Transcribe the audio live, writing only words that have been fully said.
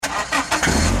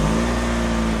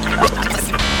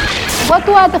What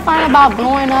do I define about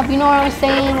blowing up? You know what I'm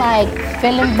saying? Like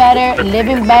feeling better,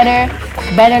 living better,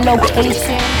 better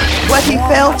location. What he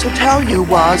failed to tell you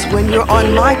was when you're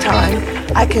on my time,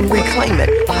 I can reclaim it.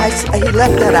 He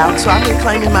left that out, so I'm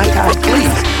reclaiming my time.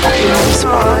 Please, can you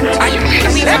respond?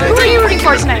 Who are you rooting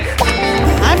for tonight?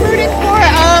 I'm rooting for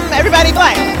everybody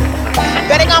black.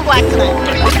 Betting on black tonight.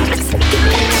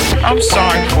 I'm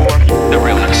sorry for the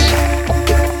realness.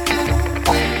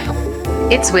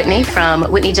 It's Whitney from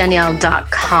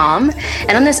WhitneyDanielle.com.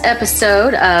 And on this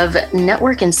episode of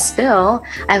Network and Spill,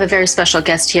 I have a very special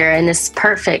guest here. And this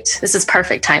is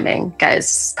perfect timing,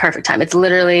 guys. Perfect time. It's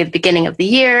literally the beginning of the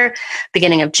year,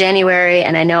 beginning of January.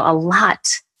 And I know a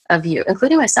lot of you,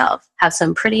 including myself, have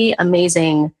some pretty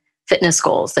amazing fitness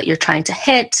goals that you're trying to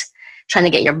hit, trying to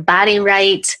get your body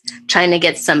right, trying to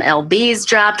get some LBs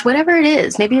dropped, whatever it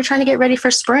is. Maybe you're trying to get ready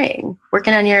for spring,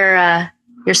 working on your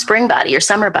spring body, your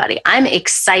summer body. I'm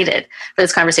excited for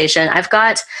this conversation. I've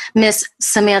got Miss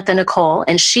Samantha Nicole,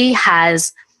 and she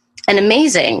has an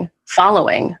amazing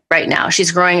following right now.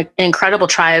 She's growing an incredible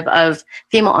tribe of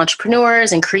female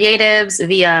entrepreneurs and creatives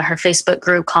via her Facebook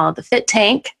group called The Fit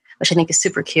Tank, which I think is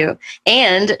super cute.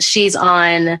 And she's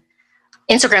on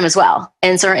Instagram as well.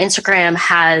 And so her Instagram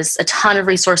has a ton of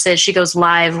resources. She goes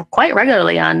live quite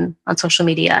regularly on social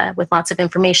media with lots of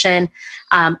information.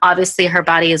 Obviously, her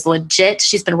body is legit.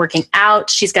 She's been working out.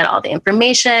 She's got all the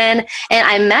information. And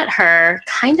I met her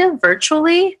kind of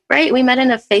virtually, right? We met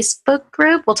in a Facebook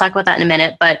group. We'll talk about that in a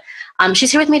minute. But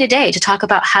she's here with me today to talk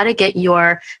about how to get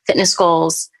your fitness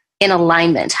goals in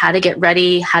alignment, how to get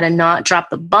ready, how to not drop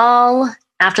the ball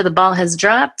after the ball has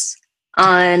dropped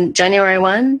on January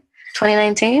 1.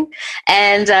 2019.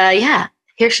 And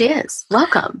here she is.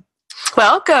 Welcome.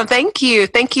 Welcome. Thank you.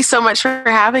 Thank you so much for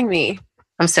having me.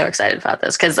 I'm so excited about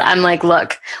this because I'm like,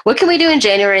 look, what can we do in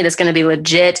January that's going to be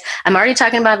legit? I'm already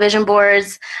talking about vision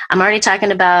boards. I'm already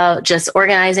talking about just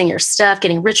organizing your stuff,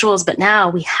 getting rituals. But now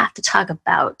we have to talk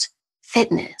about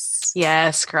fitness.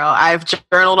 Yes, girl. I've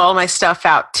journaled all my stuff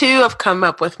out too. I've come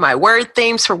up with my word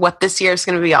themes for what this year is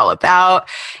going to be all about.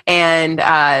 And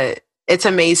it's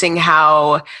amazing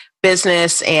how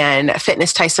business and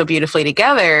fitness tie so beautifully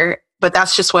together, but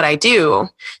that's just what I do.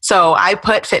 So I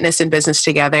put fitness and business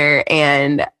together,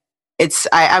 and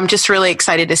I'm just really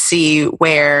excited to see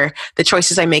where the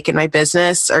choices I make in my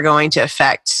business are going to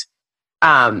affect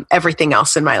everything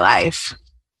else in my life.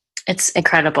 It's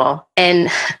incredible. And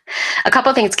a couple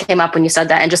of things came up when you said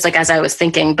that. And just like as I was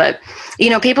thinking, but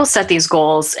people set these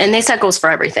goals and they set goals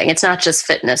for everything. It's not just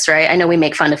fitness, right? I know we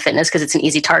make fun of fitness because it's an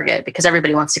easy target because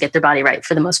everybody wants to get their body right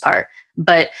for the most part.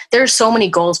 But there are so many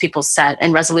goals people set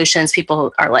and resolutions.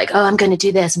 People are like, oh, I'm going to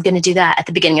do this. I'm going to do that at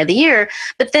the beginning of the year.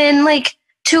 But then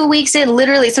 2 weeks in,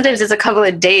 literally, sometimes it's a couple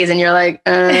of days and you're like,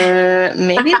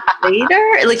 maybe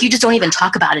later. You just don't even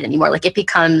talk about it anymore. It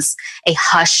becomes a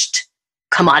hushed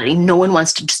commodity. No one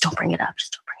wants to, just don't bring it up.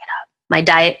 Just don't bring it up. My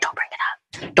diet, don't bring it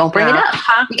up. Don't bring it up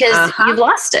because you've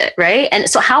lost it, right? And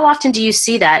so how often do you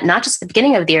see that, not just at the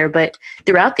beginning of the year, but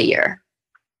throughout the year?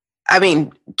 I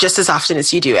mean, just as often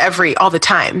as you do, all the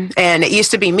time. And it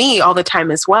used to be me all the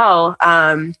time as well.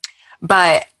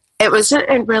 But it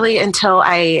wasn't really until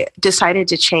I decided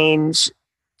to change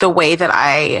the way that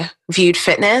I viewed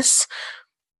fitness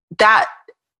that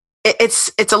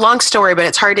it's a long story, but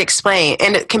it's hard to explain,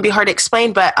 and it can be hard to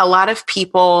explain. But a lot of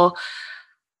people,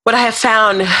 what I have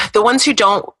found, the ones who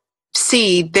don't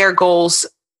see their goals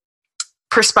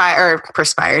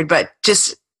perspired, but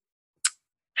just,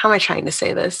 how am I trying to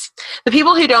say this? The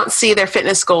people who don't see their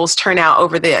fitness goals turn out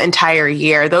over the entire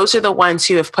year, those are the ones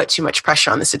who have put too much pressure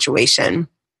on the situation.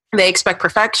 They expect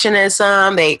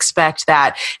perfectionism. They expect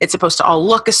that it's supposed to all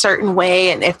look a certain way.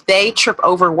 And if they trip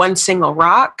over one single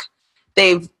rock,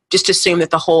 they've just assume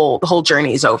that the whole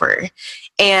journey is over.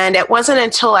 And it wasn't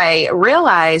until I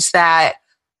realized that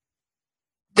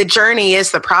the journey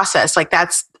is the process.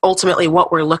 That's ultimately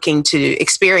what we're looking to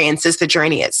experience, is the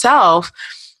journey itself.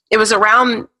 It was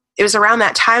around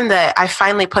that time that I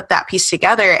finally put that piece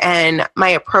together, and my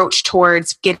approach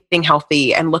towards getting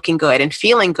healthy and looking good and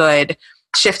feeling good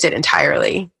shifted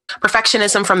entirely.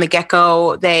 Perfectionism from the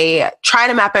get-go, they try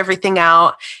to map everything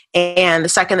out, and the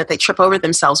second that they trip over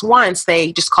themselves once,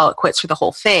 they just call it quits for the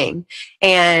whole thing.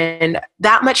 And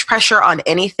that much pressure on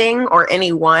anything or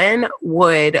anyone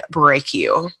would break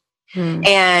you.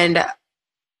 And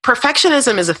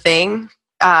perfectionism is a thing.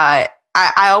 I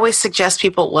always suggest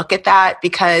people look at that,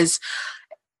 because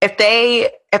if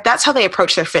that's how they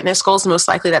approach their fitness goals, most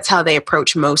likely that's how they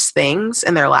approach most things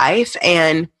in their life.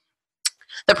 And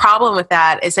the problem with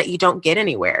that is that you don't get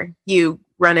anywhere. You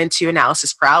run into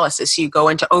analysis paralysis. You go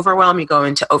into overwhelm, you go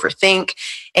into overthink,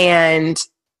 and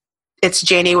it's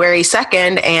January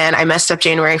 2nd and I messed up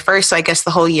January 1st. So I guess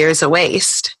the whole year is a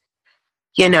waste,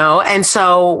 you know? And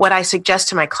so what I suggest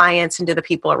to my clients and to the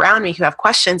people around me who have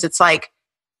questions, it's like,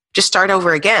 just start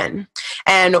over again.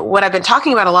 And what I've been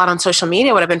talking about a lot on social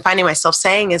media, what I've been finding myself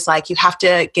saying is like, you have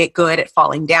to get good at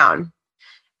falling down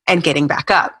and getting back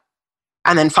up,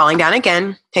 and then falling down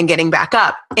again and getting back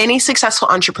up. Any successful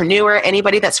entrepreneur,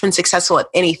 anybody that's been successful at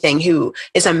anything, who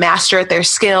is a master at their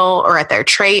skill or at their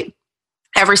trait,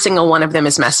 every single one of them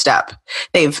is messed up.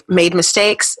 They've made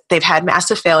mistakes. They've had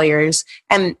massive failures.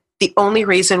 And the only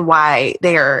reason why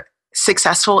they are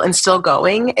successful and still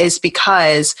going is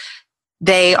because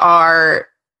they're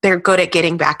good at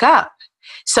getting back up.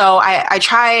 So I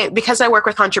try, because I work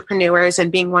with entrepreneurs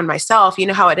and being one myself, you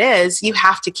know how it is, you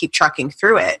have to keep trucking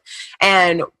through it.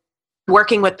 And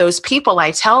working with those people,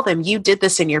 I tell them, you did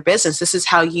this in your business. This is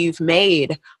how you've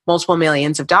made multiple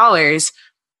millions of dollars.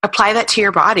 Apply that to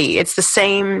your body. It's the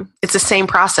same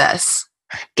process.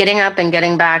 Getting up and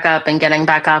getting back up and getting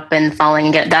back up and falling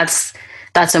again. That's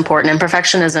important. And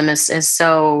perfectionism is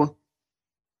so,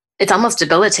 it's almost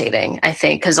debilitating, I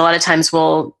think, because a lot of times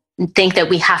we'll think that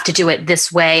we have to do it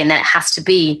this way and that it has to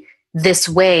be this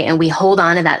way. And we hold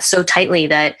on to that so tightly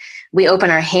that we open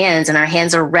our hands and our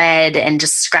hands are red and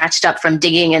just scratched up from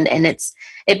digging. And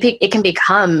it can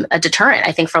become a deterrent,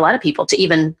 I think, for a lot of people to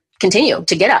even continue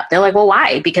to get up. They're like, well,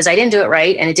 why? Because I didn't do it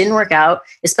right. And it didn't work out,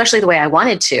 especially the way I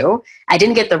wanted to. I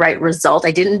didn't get the right result.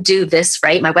 I didn't do this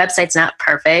right. My website's not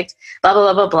perfect, blah,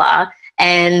 blah, blah, blah, blah.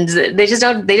 And they just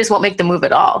won't make the move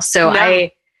at all. So no.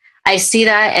 I see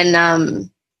that.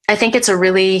 And, I think it's a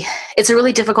really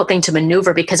difficult thing to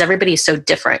maneuver because everybody is so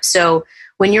different. So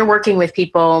when you're working with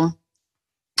people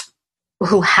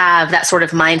who have that sort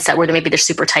of mindset where maybe they're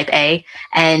super type A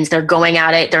and they're going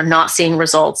at it, they're not seeing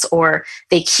results, or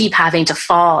they keep having to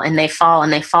fall and they fall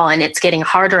and they fall, and it's getting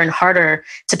harder and harder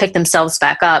to pick themselves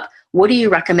back up. What do you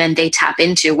recommend they tap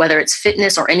into, whether it's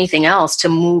fitness or anything else, to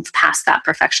move past that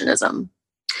perfectionism?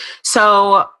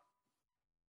 So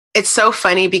it's so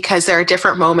funny because there are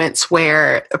different moments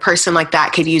where a person like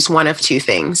that could use one of two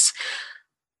things.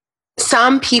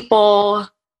 Some people,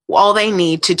 all they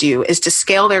need to do is to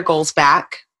scale their goals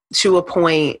back to a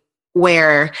point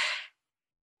where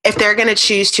if they're going to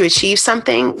choose to achieve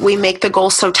something, we make the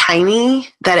goal so tiny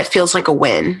that it feels like a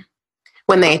win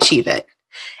when they achieve it.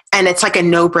 And it's like a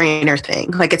no-brainer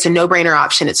thing. Like it's a no-brainer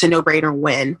option. It's a no-brainer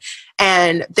win.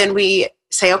 And then we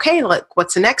say, okay, look,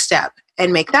 what's the next step?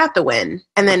 And make that the win,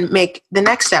 and then make the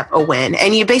next step a win.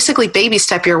 And you basically baby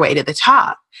step your way to the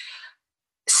top.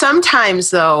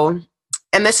 Sometimes though,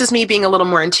 and this is me being a little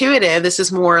more intuitive, this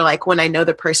is more like when I know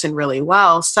the person really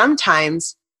well,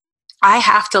 sometimes I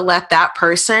have to let that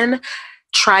person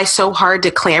try so hard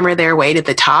to clamber their way to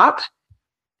the top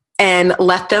and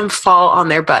let them fall on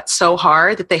their butt so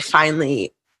hard that they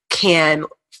finally can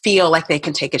feel like they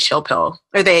can take a chill pill.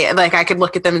 Or I could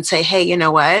look at them and say, hey, you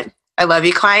know what? I love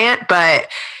you, client, but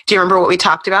do you remember what we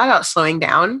talked about slowing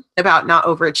down, about not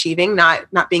overachieving,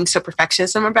 not being so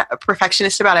perfectionist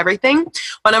about everything?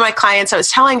 One of my clients, I was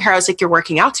telling her, I was like, you're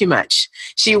working out too much.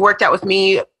 She worked out with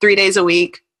me 3 days a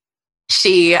week.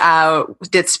 She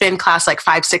did spin class like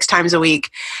 5-6 times a week.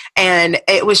 And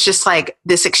it was just like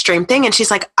this extreme thing. And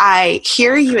she's like, I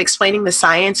hear you explaining the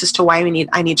science as to why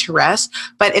I need to rest.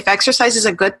 But if exercise is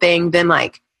a good thing, then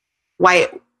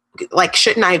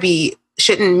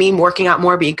shouldn't me working out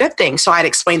more be a good thing? So I'd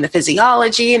explain the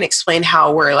physiology and explain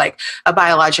how we're like a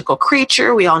biological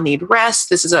creature. We all need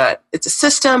rest. It's a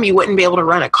system. You wouldn't be able to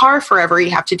run a car forever. You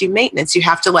have to do maintenance. You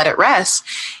have to let it rest.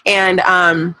 And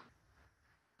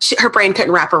her brain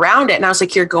couldn't wrap around it. And I was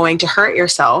like, you're going to hurt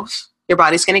yourself. Your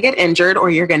body's going to get injured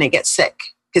or you're going to get sick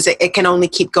because it can only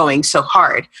keep going so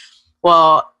hard.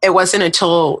 Well, it wasn't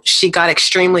until she got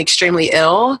extremely, extremely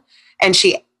ill and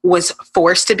she was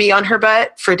forced to be on her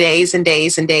butt for days and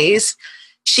days and days.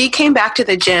 She came back to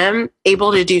the gym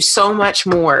able to do so much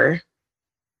more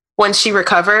when she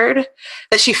recovered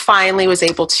that she finally was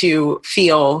able to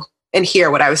feel and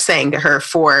hear what I was saying to her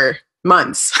for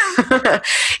months, and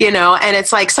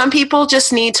it's like some people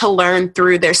just need to learn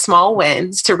through their small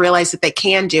wins to realize that they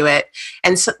can do it.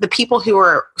 And so the people who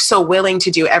are so willing to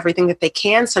do everything that they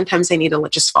can, sometimes they need to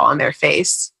just fall on their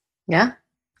face. Yeah,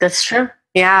 that's true.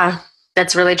 Yeah.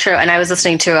 That's really true. And I was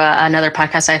listening to another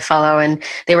podcast I follow, and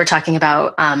they were talking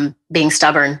about being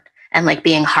stubborn and like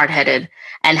being hard-headed,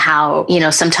 and how,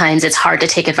 sometimes it's hard to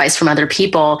take advice from other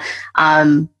people.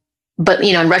 But,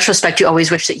 in retrospect, you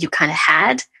always wish that you kind of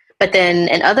had. But then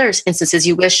in other instances,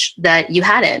 you wish that you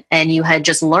hadn't and you had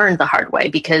just learned the hard way,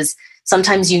 because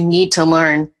sometimes you need to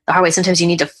learn the hard way. Sometimes you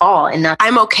need to fall. And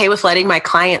I'm okay with letting my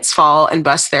clients fall and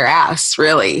bust their ass,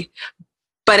 really.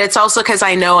 but it's also because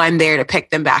I know I'm there to pick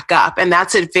them back up. And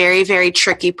that's a very, very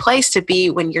tricky place to be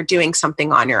when you're doing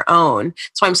something on your own.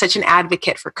 So I'm such an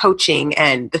advocate for coaching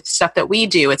and the stuff that we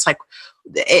do. It's like,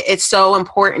 it's so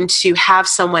important to have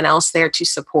someone else there to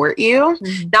support you,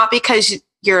 not because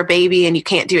you're a baby and you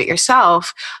can't do it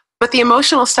yourself, but the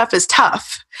emotional stuff is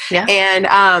tough. Yeah.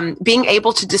 And being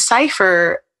able to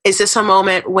decipher, is this a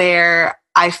moment where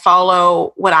I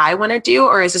follow what I want to do,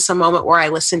 or is this a moment where I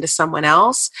listen to someone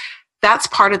else? That's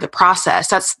part of the process.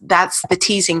 That's the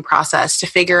teasing process to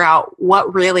figure out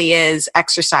what really is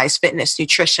exercise, fitness,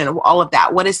 nutrition, all of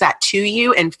that. What is that to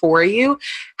you and for you?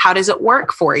 How does it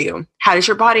work for you? How does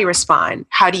your body respond?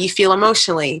 How do you feel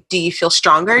emotionally? Do you feel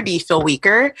stronger? Do you feel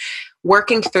weaker?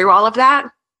 Working through all of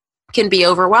that can be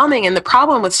overwhelming. And the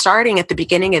problem with starting at the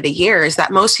beginning of the year is that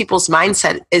most people's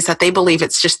mindset is that they believe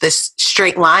it's just this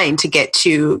straight line to get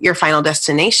to your final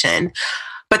destination.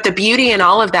 But the beauty in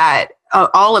all of that,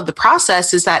 all of the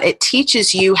process, is that it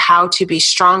teaches you how to be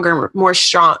stronger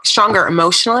emotionally,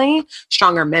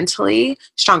 stronger mentally,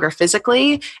 stronger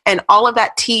physically, and all of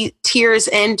that tears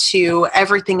into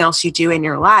everything else you do in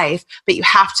your life. But you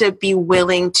have to be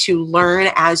willing to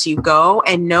learn as you go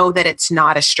and know that it's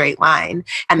not a straight line.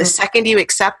 And the second you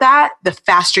accept that, the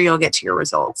faster you'll get to your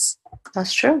results.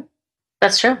 That's true.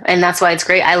 That's true. And that's why it's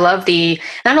great. I love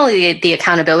not only the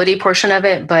accountability portion of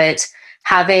it, but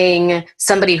having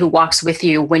somebody who walks with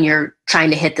you when you're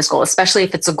trying to hit this goal, especially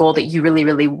if it's a goal that you really,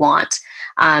 really want.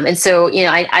 And so,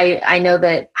 I know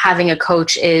that having a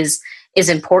coach is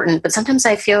important, but sometimes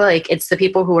I feel like it's the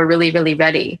people who are really, really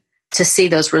ready to see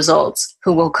those results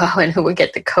who will go and who will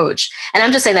get the coach. And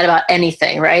I'm just saying that about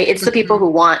anything, right? It's the people who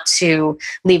want to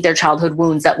leave their childhood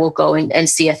wounds that will go and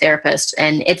see a therapist.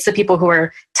 And it's the people who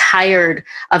are tired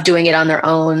of doing it on their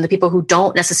own, the people who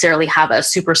don't necessarily have a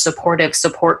super supportive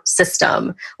support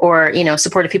system or,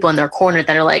 supportive people in their corner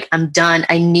that are like, I'm done.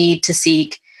 I need to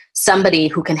seek somebody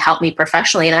who can help me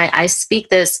professionally. And I speak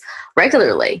this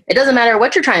regularly. It doesn't matter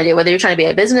what you're trying to do, whether you're trying to be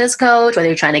a business coach, whether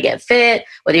you're trying to get fit,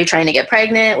 whether you're trying to get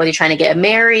pregnant, whether you're trying to get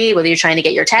married, whether you're trying to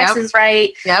get your taxes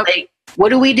right. Yep. Like, what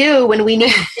do we do when we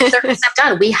need certain stuff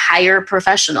done? We hire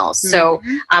professionals. So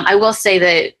I will say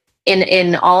that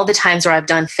in all the times where I've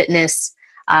done fitness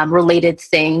related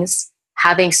things,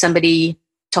 having somebody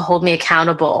to hold me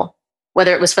accountable,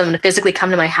 whether it was for them to physically come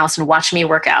to my house and watch me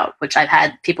work out, which I've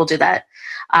had people do that,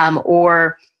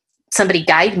 or somebody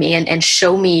guide me and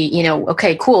show me,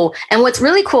 okay, cool. And what's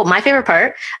really cool, my favorite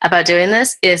part about doing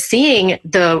this is seeing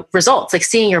the results, like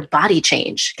seeing your body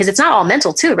change. Because it's not all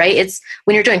mental too, right? It's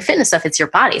when you're doing fitness stuff, it's your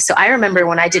body. So I remember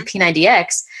when I did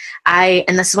P90X,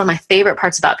 and this is one of my favorite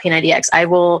parts about P90X. I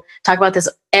will talk about this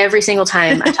every single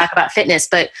time I talk about fitness.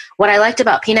 But what I liked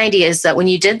about P90 is that when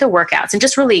you did the workouts, and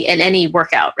just really in any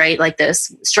workout, right, like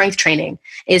this strength training,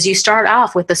 is you start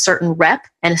off with a certain rep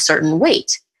and a certain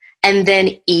weight. And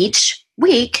then each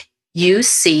week you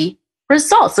see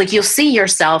results. Like you'll see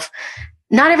yourself,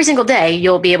 not every single day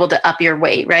you'll be able to up your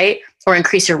weight, right? Or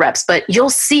increase your reps, but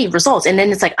you'll see results. And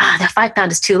then it's like, that 5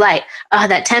 pound is too light.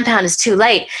 That 10 pound is too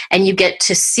light. And you get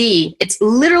to see it's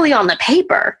literally on the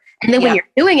paper. And then when you're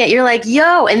doing it, you're like,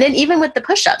 yo. And then even with the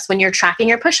push-ups, when you're tracking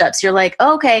your push-ups, you're like,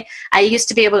 okay, I used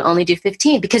to be able to only do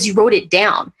 15 because you wrote it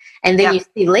down. And then you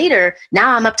see later,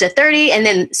 now I'm up to 30. And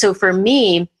then, so for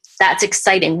me, that's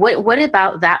exciting. What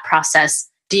about that process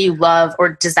do you love, or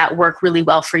does that work really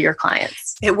well for your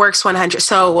clients? It works 100.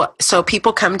 So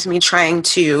people come to me trying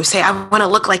to say, I want to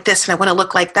look like this and I want to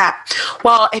look like that.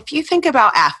 Well, if you think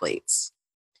about athletes,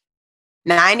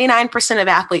 99% of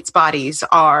athletes' bodies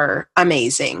are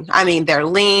amazing. I mean, they're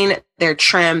lean, they're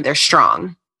trim, they're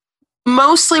strong.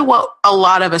 Mostly what a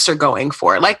lot of us are going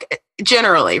for, like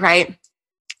generally, right?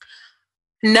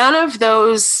 None of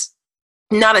those,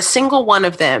 not a single one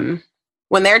of them,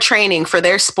 when they're training for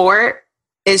their sport,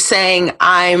 is saying,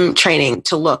 I'm training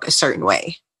to look a certain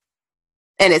way.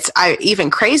 And it's even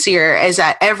crazier is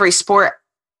that every sport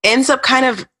ends up kind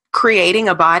of creating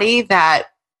a body that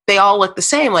they all look the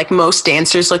same. Like most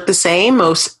dancers look the same.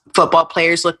 Most football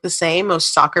players look the same.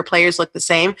 Most soccer players look the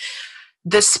same.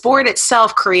 The sport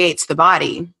itself creates the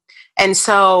body. And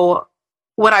so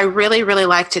what I really, really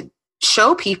like to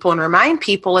show people and remind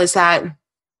people is that,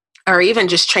 or even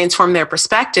just transform their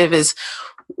perspective, is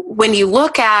when you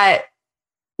look at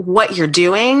what you're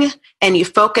doing and you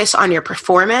focus on your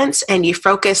performance and you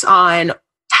focus on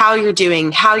how you're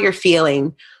doing, how you're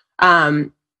feeling,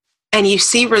 and you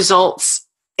see results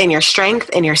in your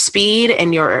strength and your speed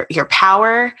and your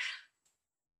power,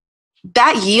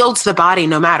 that yields the body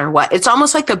no matter what. It's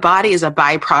almost like the body is a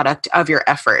byproduct of your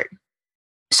effort.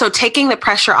 So taking the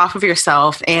pressure off of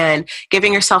yourself and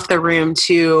giving yourself the room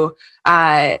to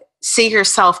see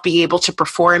yourself be able to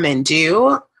perform and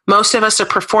do. Most of us are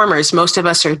performers. Most of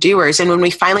us are doers. And when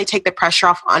we finally take the pressure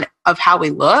off of how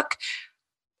we look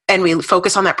and we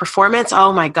focus on that performance,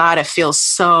 oh my God, it feels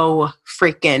so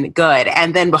freaking good.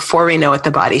 And then before we know it,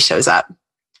 the body shows up.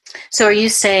 So are you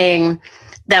saying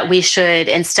that we should,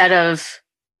 instead of,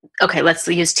 okay, let's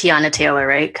use Tiana Taylor,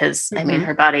 right? Because I mean,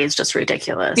 her body is just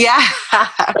ridiculous. Yeah.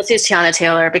 Let's use Tiana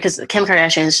Taylor because Kim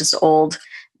Kardashian is just old.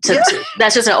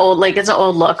 That's just an old, like, it's an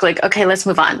old look. Like, okay, let's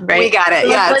move on, right? We got it.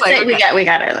 Yeah, we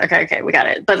got it. Okay, we got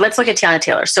it. But let's look at Tiana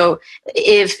Taylor. So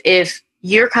if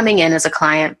you're coming in as a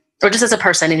client or just as a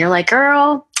person and you're like,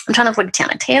 girl, I'm trying to look like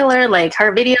Tiana Taylor, like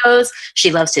her videos,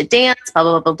 she loves to dance, blah,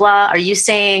 blah, blah, blah, blah. Are you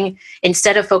saying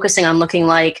instead of focusing on looking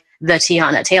like the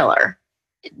Tiana Taylor,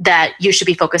 that you should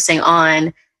be focusing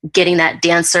on getting that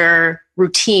dancer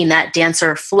routine, that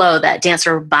dancer flow, that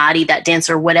dancer body, that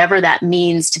dancer, whatever that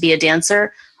means to be a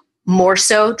dancer, more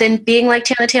so than being like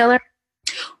Tiana Taylor?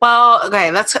 Well,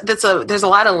 okay, there's a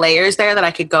lot of layers there that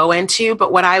I could go into,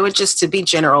 but what I would, just to be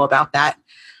general about that,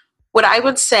 what I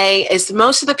would say is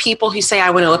most of the people who say I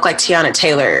want to look like Tiana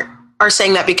Taylor are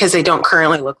saying that because they don't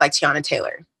currently look like Tiana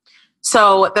Taylor.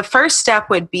 So the first step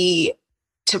would be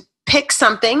to pick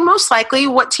something, most likely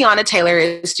what Tiana Taylor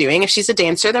is doing. If she's a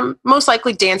dancer, then most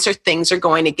likely dancer things are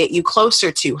going to get you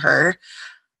closer to her.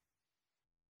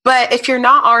 But if you're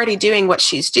not already doing what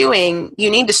she's doing, you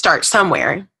need to start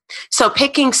somewhere. So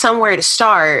picking somewhere to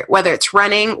start, whether it's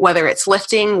running, whether it's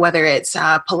lifting, whether it's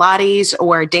Pilates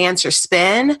or dance or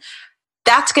spin,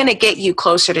 that's going to get you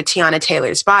closer to Tiana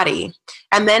Taylor's body.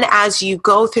 And then as you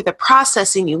go through the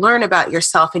process and you learn about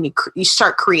yourself and you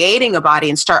start creating a body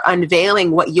and start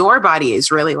unveiling what your body is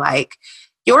really like,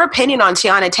 your opinion on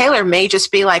Tiana Taylor may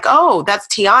just be like, oh, that's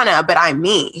Tiana, but I'm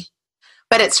me.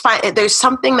 But it's fine. There's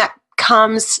something that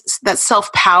comes, that's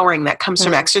self-powering, that comes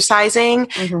from exercising,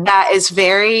 that is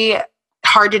very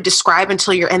hard to describe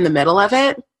until you're in the middle of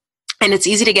it. And it's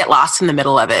easy to get lost in the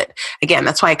middle of it. Again,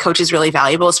 that's why a coach is really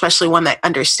valuable, especially one that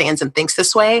understands and thinks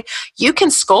this way. You can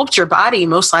sculpt your body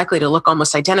most likely to look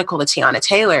almost identical to Tiana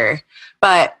Taylor.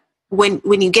 But when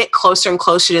you get closer and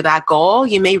closer to that goal,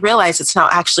 you may realize it's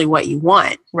not actually what you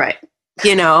want. Right.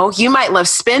 You know, you might love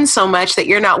spin so much that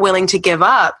you're not willing to give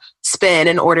up spin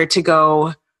in order to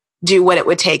go do what it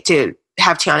would take to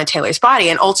have Tiana Taylor's body.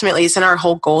 And ultimately, isn't our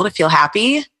whole goal to feel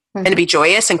happy and to be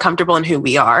joyous and comfortable in who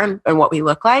we are and what we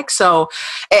look like? So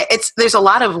there's a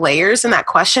lot of layers in that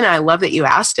question. And I love that you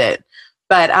asked it.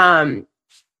 But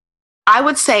I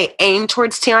would say aim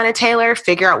towards Tiana Taylor,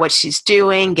 figure out what she's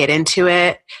doing, get into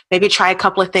it. Maybe try a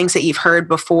couple of things that you've heard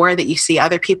before that you see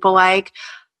other people like.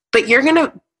 But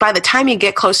by the time you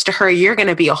get close to her, you're going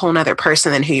to be a whole nother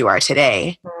person than who you are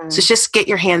today. So just get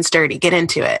your hands dirty, get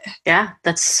into it. Yeah,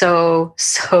 that's so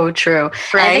true.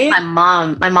 Right? I think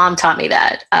my mom taught me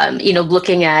that,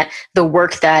 looking at the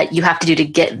work that you have to do to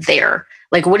get there.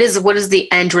 Like, what is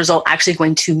the end result actually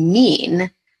going to mean?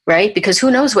 Right? Because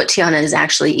who knows what Tiana is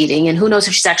actually eating, and who knows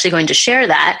if she's actually going to share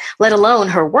that, let alone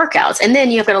her workouts. And then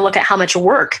you've got to look at how much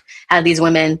work have these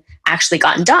women actually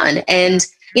gotten done. And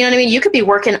you know what I mean? You could be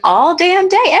working all damn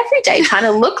day, every day, trying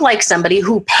to look like somebody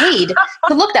who paid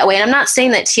to look that way. And I'm not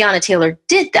saying that Tiana Taylor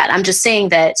did that. I'm just saying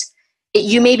that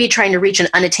you may be trying to reach an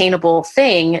unattainable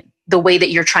thing the way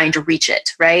that you're trying to reach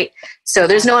it, right? So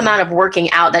there's no amount of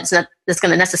working out that's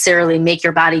going to necessarily make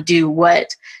your body do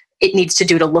what it needs to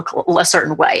do to look a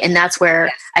certain way. And that's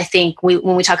where I think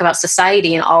when we talk about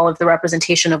society and all of the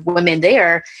representation of women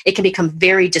there, it can become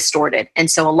very distorted.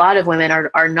 And so a lot of women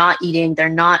are not eating, they're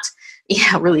not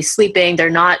really sleeping. They're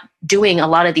not doing a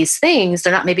lot of these things.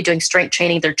 They're not maybe doing strength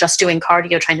training. They're just doing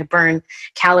cardio, trying to burn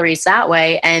calories that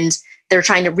way. And they're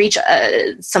trying to reach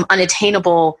some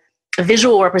unattainable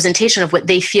visual representation of what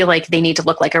they feel like they need to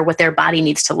look like or what their body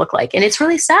needs to look like. And it's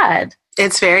really sad.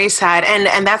 It's very sad.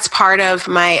 And that's part of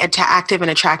my active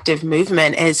and attractive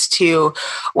movement is to,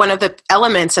 one of the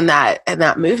elements in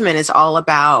that movement is all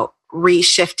about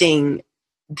reshifting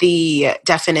the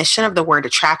definition of the word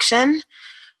attraction.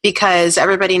 Because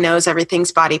everybody knows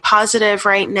everything's body positive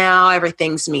right now.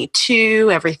 Everything's me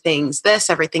too. Everything's this,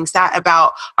 everything's that,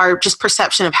 about our just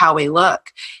perception of how we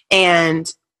look.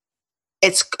 And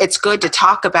it's good to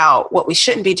talk about what we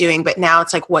shouldn't be doing, but now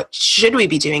it's like, what should we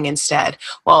be doing instead?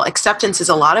 Well, acceptance is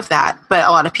a lot of that, but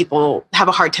a lot of people have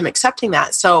a hard time accepting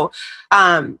that. So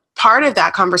part of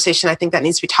that conversation, I think that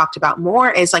needs to be talked about more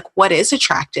is like, what is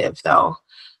attractive though?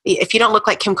 If you don't look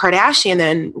like Kim Kardashian,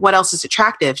 then what else is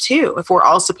attractive too, if we're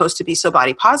all supposed to be so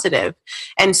body positive?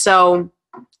 And so,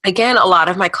 again, a lot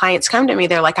of my clients come to me,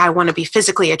 they're like, I want to be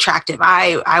physically attractive.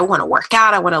 I want to work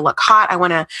out. I want to look hot.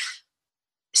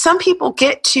 Some people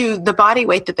get to the body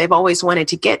weight that they've always wanted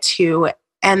to get to,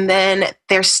 and then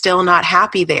they're still not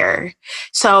happy there.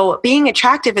 So being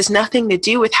attractive has nothing to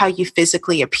do with how you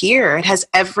physically appear. It has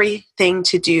everything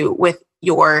to do with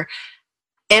your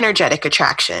energetic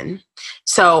attraction.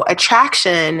 So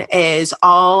attraction is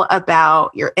all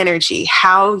about your energy,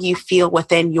 how you feel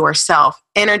within yourself,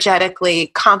 energetically,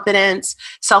 confidence,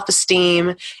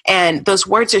 self-esteem. And those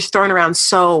words are thrown around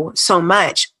so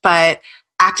much, but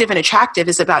active and attractive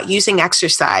is about using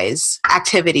exercise,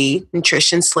 activity,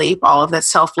 nutrition, sleep, all of that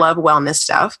self-love, wellness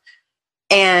stuff,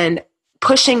 and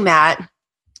pushing that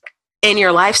in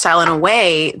your lifestyle in a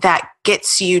way that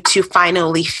gets you to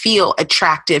finally feel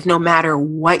attractive no matter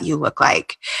what you look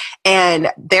like.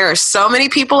 And there are so many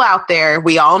people out there,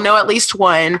 we all know at least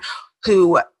one,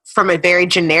 who from a very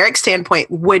generic standpoint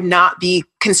would not be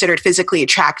considered physically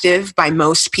attractive by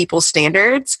most people's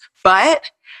standards,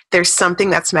 but there's something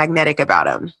that's magnetic about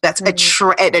them. That's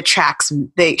it attracts.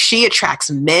 She attracts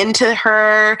men to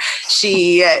her.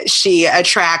 She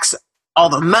attracts all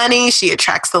the money. She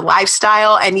attracts the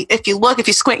lifestyle. And if you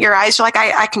squint your eyes, you're like,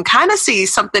 I can kind of see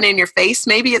something in your face.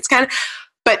 Maybe it's kind of,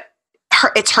 but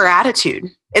it's her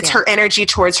attitude. It's her energy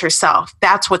towards herself.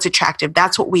 That's what's attractive.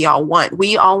 That's what we all want.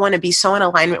 We all want to be so in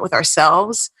alignment with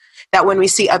ourselves that when we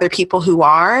see other people who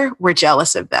are, we're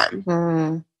jealous of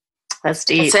them. That's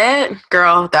deep. That's it,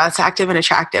 girl. That's active and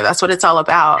attractive. That's what it's all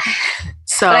about.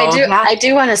 So I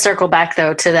do want to circle back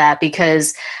though to that,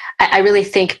 because I really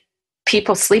think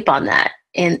people sleep on that,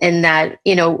 in that,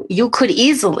 you could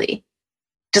easily,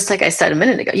 just like I said a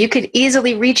minute ago, you could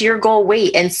easily reach your goal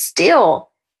weight and still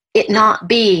it not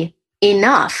be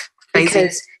enough. Crazy.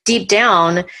 Because deep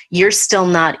down, you're still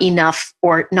not enough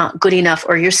or not good enough,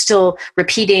 or you're still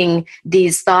repeating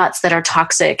these thoughts that are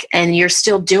toxic, and you're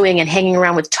still doing and hanging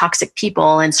around with toxic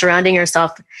people and surrounding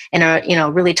yourself in a,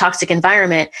 really toxic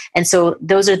environment. And so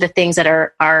those are the things that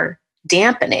are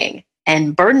dampening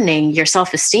and burdening your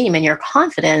self-esteem and your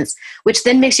confidence, which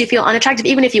then makes you feel unattractive,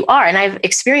 even if you are. And I've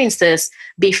experienced this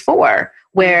before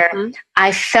where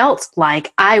I felt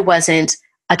like I wasn't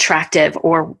attractive,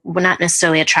 or well, not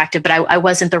necessarily attractive, but I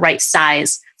wasn't the right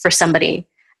size for somebody.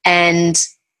 And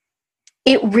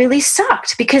it really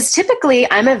sucked, because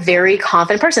typically I'm a very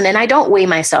confident person and I don't weigh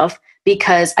myself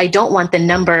because I don't want the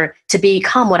number to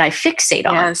become what I fixate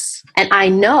on. Yes. And I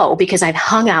know, because I've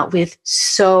hung out with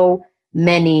so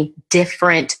many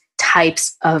different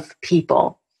types of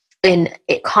people. And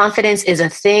confidence is a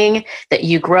thing that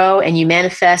you grow and you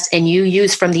manifest and you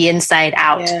use from the inside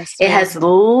out. Yes, it has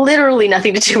literally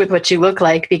nothing to do with what you look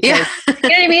like, because you know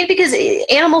what I mean? Because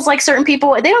animals, like certain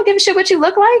people, they don't give a shit what you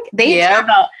look like. They care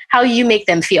about how you make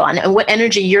them feel and what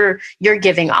energy you're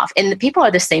giving off. And the people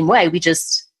are the same way. We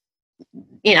just,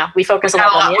 we focus we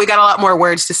got a lot more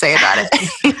words to say about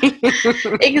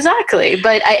it. Exactly.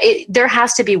 But there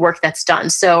has to be work that's done.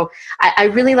 So I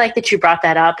really like that you brought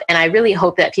that up. And I really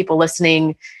hope that people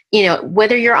listening,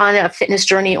 whether you're on a fitness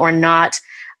journey or not,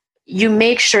 you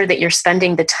make sure that you're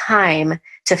spending the time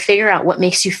to figure out what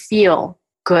makes you feel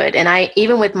good. And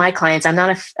even with my clients, I'm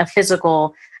not a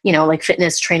physical, like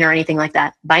fitness trainer or anything like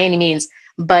that by any means,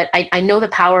 but I know the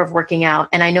power of working out,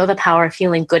 and I know the power of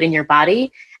feeling good in your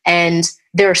body. And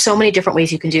there are so many different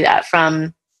ways you can do that,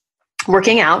 from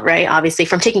working out, right? Obviously,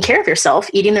 from taking care of yourself,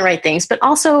 eating the right things, but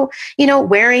also,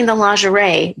 wearing the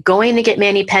lingerie, going to get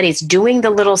mani-pedis, doing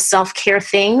the little self-care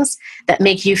things that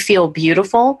make you feel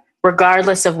beautiful,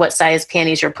 regardless of what size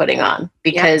panties you're putting on.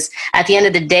 Because at the end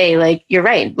of the day, like, you're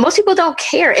right, most people don't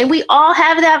care. And we all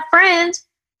have that friend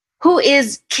who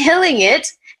is killing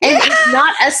it and is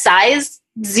not a size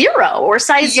 0 or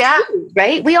size 2,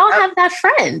 right? We all have that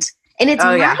friend. And it's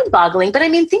mind-boggling. But I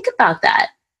mean, think about that.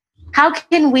 How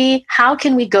can we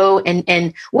go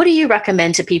and what do you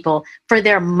recommend to people for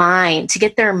their mind, to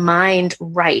get their mind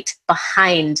right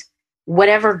behind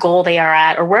whatever goal they are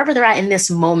at or wherever they're at in this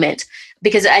moment?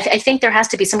 Because I think there has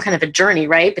to be some kind of a journey,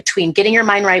 right? Between getting your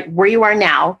mind right where you are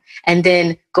now and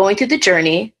then going through the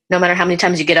journey, no matter how many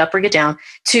times you get up or get down,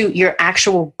 to your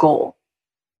actual goal.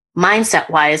 Mindset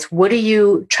wise, what do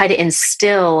you try to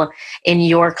instill in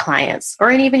your clients or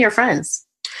in even your friends?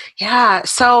 Yeah.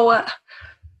 So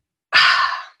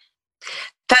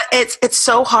that it's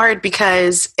so hard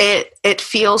because it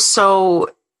feels so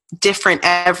different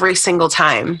every single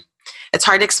time. It's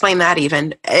hard to explain that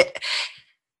even. It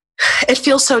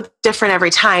feels so different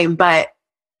every time, but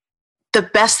the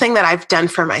best thing that I've done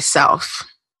for myself,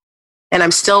 and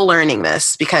I'm still learning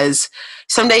this, because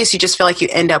some days you just feel like you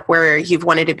end up where you've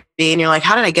wanted to be and you're like,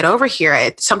 how did I get over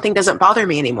here? Something doesn't bother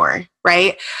me anymore,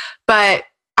 right? But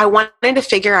I wanted to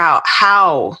figure out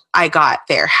how I got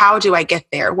there. How do I get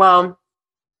there? Well,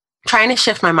 trying to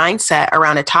shift my mindset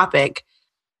around a topic,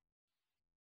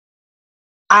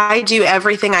 I do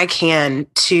everything I can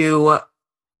to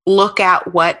look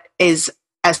at what is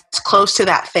as close to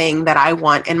that thing that I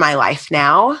want in my life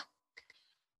now.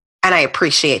 And I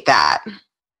appreciate that.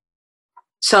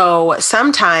 So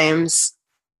sometimes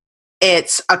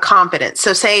it's a confidence.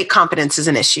 So say confidence is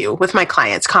an issue with my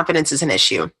clients. Confidence is an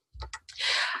issue.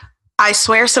 I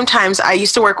swear sometimes I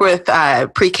used to work with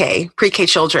pre-K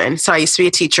children. So I used to be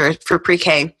a teacher for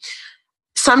pre-K.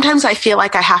 Sometimes I feel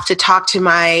like I have to talk to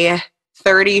my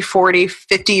 30, 40,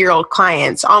 50-year-old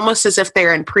clients almost as if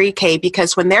they're in pre-K,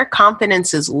 because when their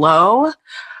confidence is low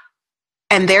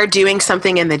and they're doing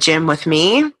something in the gym with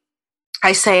me,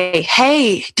 I say,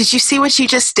 hey, did you see what you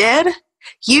just did?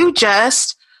 You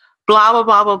just blah, blah,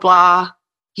 blah, blah, blah.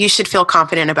 You should feel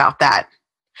confident about that.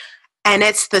 And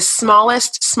it's the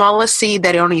smallest seed that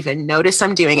I don't even notice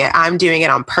I'm doing it. I'm doing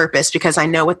it on purpose because I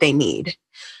know what they need.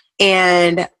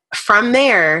 And from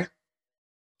there,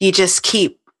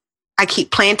 I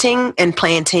keep planting and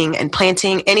planting and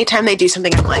planting. Anytime they do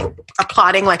something, I'm like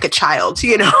applauding like a child,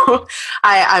 you know.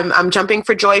 I'm jumping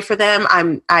for joy for them.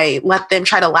 I let them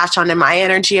try to latch onto my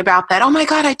energy about that. Oh my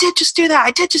God, I did just do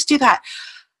that.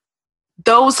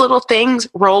 Those little things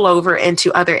roll over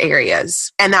into other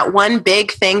areas. And that one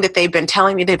big thing that they've been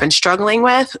telling me they've been struggling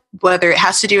with, whether it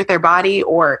has to do with their body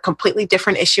or a completely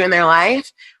different issue in their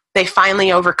life, they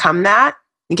finally overcome that.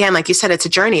 Again, like you said, it's a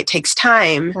journey. It takes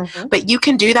time, but you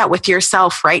can do that with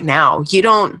yourself right now. You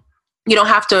don't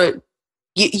have to,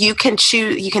 you can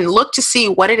choose, you can look to see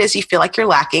what it is you feel like you're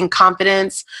lacking: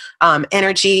 confidence,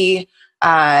 energy,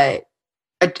 a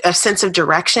sense of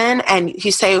direction. And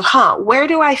you say, where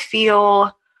do I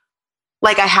feel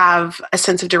like I have a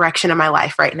sense of direction in my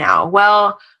life right now?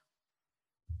 Well,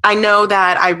 I know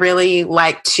that I really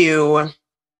like to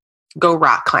go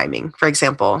rock climbing, for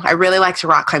example. I really like to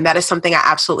rock climb. That is something I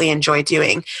absolutely enjoy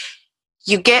doing.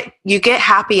 You get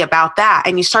happy about that,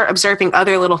 and you start observing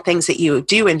other little things that you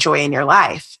do enjoy in your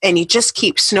life. And you just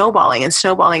keep snowballing and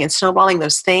snowballing and snowballing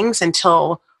those things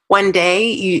until one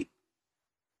day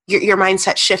your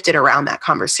mindset shifted around that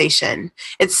conversation.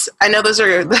 I know those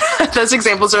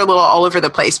examples are a little all over the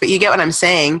place, but you get what I'm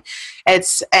saying.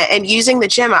 And using the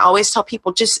gym, I always tell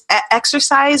people, just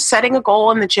exercise, setting a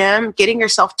goal in the gym, getting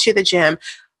yourself to the gym,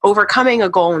 overcoming a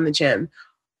goal in the gym.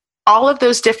 All of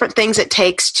those different things it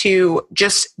takes to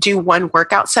just do one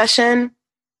workout session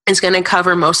is going to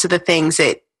cover most of the things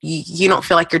that you don't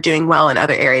feel like you're doing well in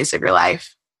other areas of your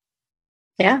life.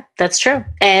 Yeah, that's true.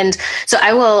 And so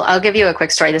I'll give you a quick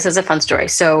story. This is a fun story.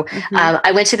 So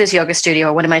I went to this yoga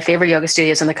studio, one of my favorite yoga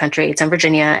studios in the country. It's in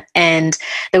Virginia. And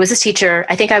there was this teacher,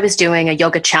 I think I was doing a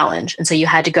yoga challenge. And so you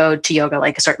had to go to yoga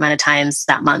like a certain amount of times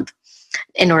that month.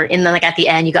 Like at the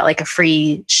end, you got like a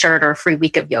free shirt or a free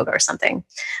week of yoga or something.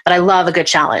 But I love a good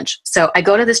challenge. So I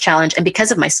go to this challenge, and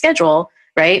because of my schedule,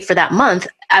 right, for that month,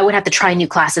 I would have to try new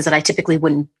classes that I typically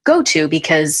wouldn't go to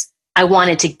because I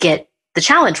wanted to get the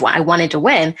challenge one. I wanted to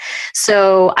win.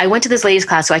 So I went to this ladies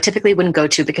class who I typically wouldn't go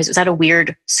to because it was at a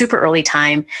weird, super early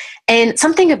time. And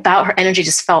something about her energy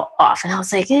just felt off. And I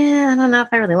was like, I don't know if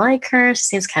I really like her. She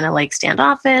seems kind of like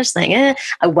standoffish. Like,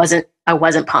 I wasn't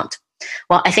pumped.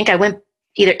 Well, I think I went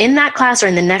either in that class or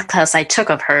in the next class I took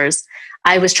of hers.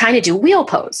 I was trying to do wheel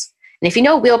pose. And if you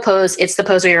know wheel pose, it's the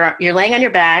pose where you're laying on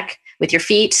your back with your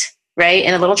feet, right,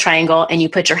 in a little triangle, and you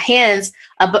put your hands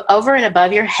over and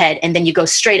above your head, and then you go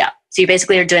straight up. So you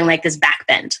basically are doing like this back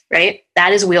bend, right?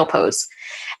 That is wheel pose.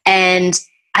 And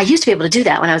I used to be able to do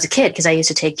that when I was a kid because I used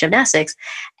to take gymnastics.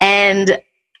 And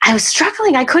I was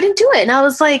struggling. I couldn't do it. And I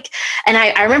was like, and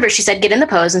I remember she said, get in the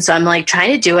pose. And so I'm like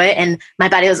trying to do it. And my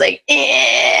body was like,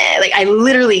 like I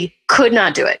literally could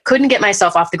not do it. Couldn't get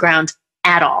myself off the ground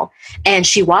at all. And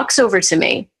she walks over to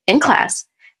me in class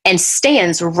and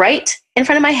stands right in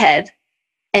front of my head.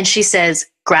 And she says,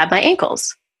 grab my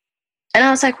ankles. And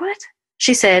I was like, what?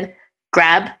 She said,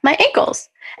 grab my ankles.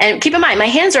 And keep in mind, my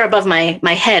hands are above my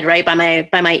head, right, by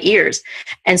my ears.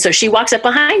 And so she walks up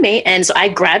behind me, and so I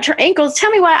grabbed her ankles.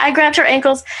 Tell me why I grabbed her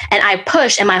ankles, and I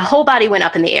pushed, and my whole body went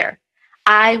up in the air.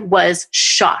 I was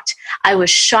shocked. I was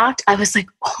like,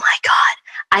 oh my God,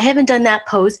 I haven't done that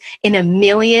pose in a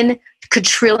million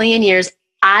quadrillion years.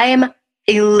 I'm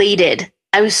elated.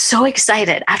 I was so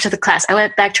excited after the class. I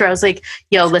went back to her. I was like,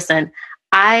 yo, listen,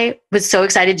 I was so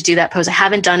excited to do that pose. I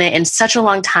haven't done it in such a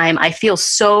long time. I feel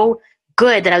so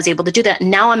good that I was able to do that.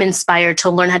 Now I'm inspired to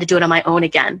learn how to do it on my own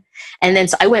again. And then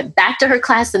so I went back to her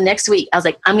class the next week. I was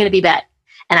like, I'm going to be back.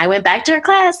 And I went back to her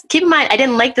class. Keep in mind, I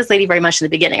didn't like this lady very much in the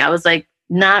beginning. I was like,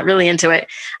 not really into it.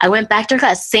 I went back to her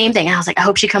class, same thing. I was like, I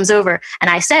hope she comes over. And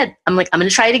I said, I'm going to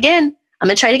try it again.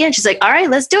 She's like, all right,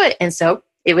 let's do it. And so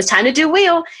it was time to do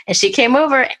wheel. And she came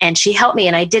over and she helped me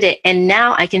and I did it. And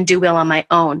now I can do wheel on my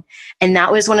own. And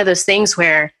that was one of those things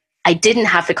where I didn't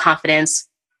have the confidence.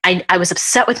 I was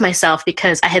upset with myself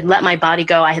because I had let my body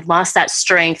go. I had lost that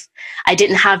strength. I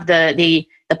didn't have the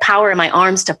power in my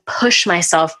arms to push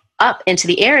myself up into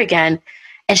the air again.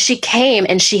 And she came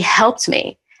and she helped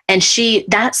me. And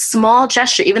that small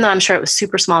gesture, even though I'm sure it was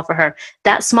super small for her,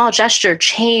 that small gesture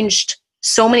changed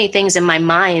so many things in my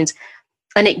mind.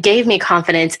 And it gave me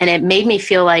confidence and it made me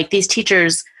feel like these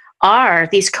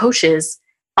coaches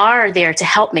are there to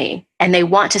help me and they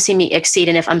want to see me exceed.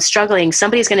 And if I'm struggling,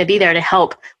 somebody's going to be there to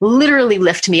help literally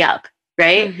lift me up.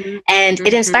 Right. Mm-hmm. And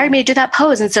it inspired me to do that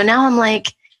pose. And so now I'm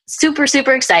like super,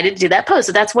 super excited to do that pose.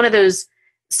 So that's one of those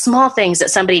small things that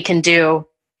somebody can do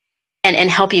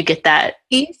and help you get that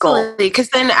goal. Because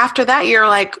then after that, you're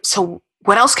like, so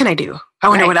what else can I do? I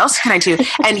want to know what else can I do?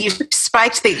 And you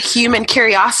spiked the human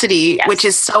curiosity, which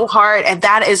is so hard. And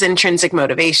that is intrinsic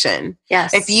motivation.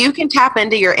 Yes. If you can tap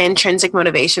into your intrinsic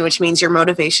motivation, which means your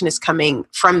motivation is coming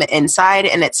from the inside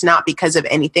and it's not because of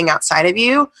anything outside of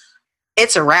you,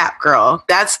 it's a wrap, girl.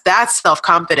 That's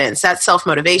self-confidence. That's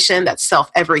self-motivation. That's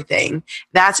self-everything.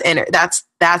 That's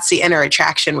the inner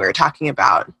attraction we were talking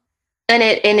about. And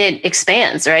it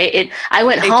expands, right? I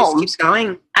went home. It just keeps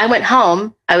going. I went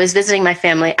home. I was visiting my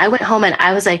family. I went home and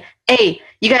I was like, hey,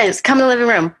 you guys come in the living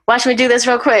room. Watch me do this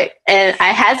real quick. And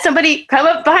I had somebody come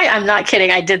up behind. I'm not kidding.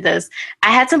 I did this. I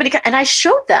had somebody come, and I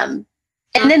showed them.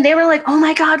 And then they were like, oh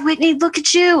my God, Whitney, look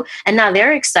at you. And now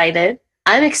they're excited.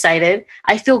 I'm excited.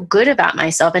 I feel good about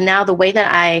myself. And now the way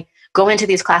that I go into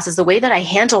these classes, the way that I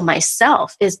handle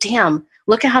myself is, damn,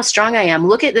 look at how strong I am.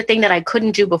 Look at the thing that I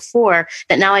couldn't do before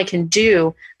that now I can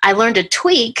do. I learned to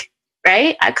tweak,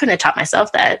 right? I couldn't have taught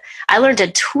myself that. I learned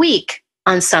to tweak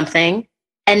on something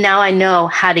and now I know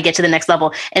how to get to the next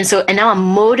level. And now I'm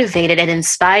motivated and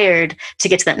inspired to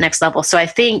get to that next level. So I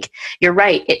think you're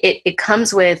right. It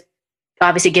comes with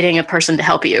obviously getting a person to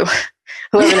help you,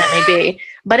 whoever that may be.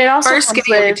 But it also first comes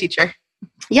getting with a teacher.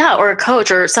 Yeah, or a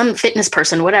coach or some fitness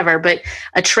person, whatever, but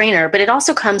a trainer. But it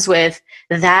also comes with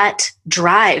that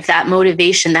drive, that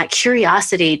motivation, that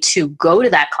curiosity to go to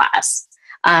that class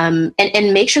and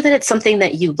make sure that it's something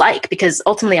that you like, because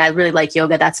ultimately I really like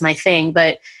yoga. That's my thing.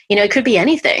 But, it could be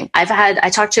anything. I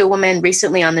talked to a woman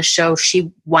recently on the show.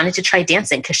 She wanted to try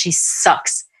dancing because she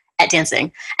sucks at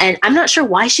dancing. And I'm not sure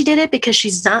why she did it, because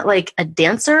she's not like a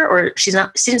dancer, or she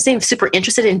didn't seem super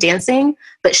interested in dancing,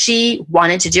 but she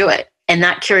wanted to do it. And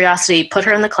that curiosity put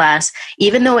her in the class,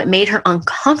 even though it made her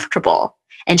uncomfortable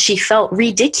and she felt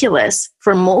ridiculous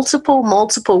for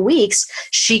multiple weeks.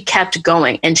 She kept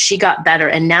going and she got better.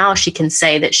 And now she can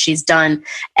say that she's done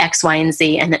X, Y, and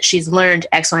Z, and that she's learned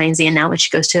X, Y, and Z. And now when she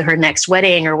goes to her next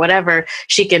wedding or whatever,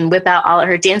 she can whip out all of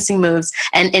her dancing moves.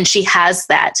 And she has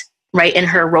that right in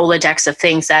her Rolodex of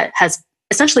things that has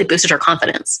essentially boosted her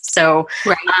confidence. So,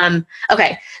 right.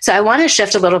 Okay. So I want to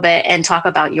shift a little bit and talk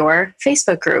about your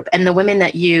Facebook group and the women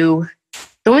that you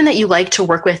like to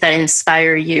work with that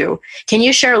inspire you. Can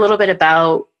you share a little bit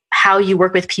about how you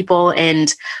work with people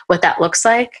and what that looks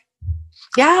like?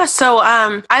 Yeah. So,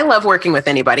 I love working with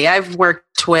anybody. I've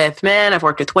worked with men, I've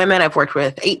worked with women, I've worked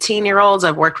with 18-year-olds,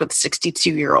 I've worked with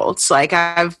 62-year-olds. Like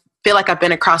I feel like I've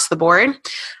been across the board.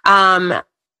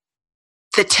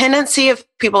 The tendency of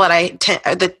people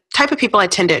the type of people I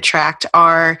tend to attract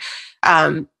are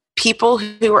people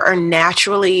who are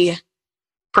naturally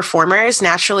performers,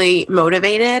 naturally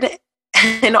motivated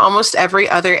in almost every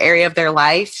other area of their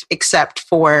life except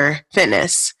for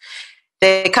fitness.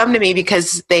 They come to me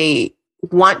because they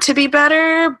want to be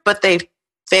better, but they've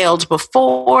failed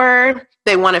before.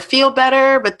 They want to feel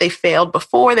better, but they failed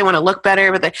before. They want to look better,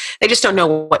 but they just don't know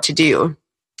what to do.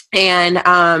 And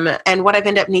what I've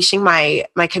ended up niching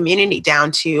my community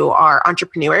down to are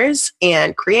entrepreneurs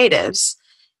and creatives.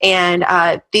 And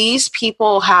these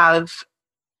people have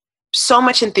so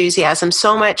much enthusiasm,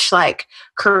 so much like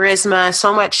charisma,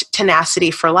 so much tenacity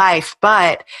for life,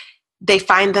 but they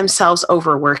find themselves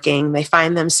overworking. They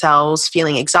find themselves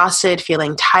feeling exhausted,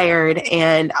 feeling tired.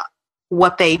 And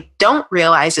what they don't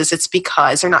realize is it's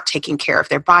because they're not taking care of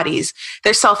their bodies.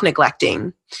 They're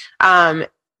self-neglecting.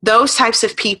 Those types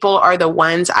of people are the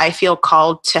ones I feel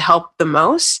called to help the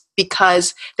most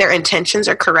because their intentions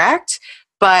are correct,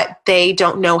 but they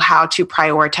don't know how to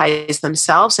prioritize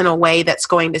themselves in a way that's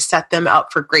going to set them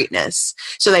up for greatness.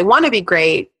 So they want to be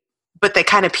great, but they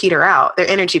kind of peter out. Their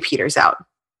energy peters out.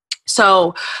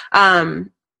 So my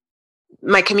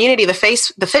community, the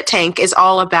Fit Tank, is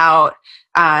all about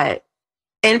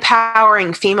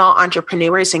empowering female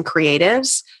entrepreneurs and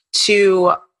creatives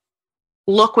to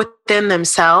look within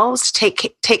themselves,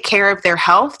 take care of their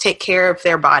health, take care of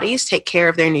their bodies, take care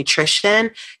of their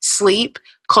nutrition, sleep,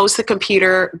 close the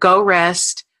computer, go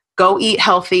rest, go eat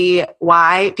healthy.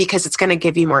 Why? Because it's going to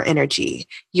give you more energy.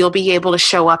 You'll be able to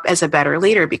show up as a better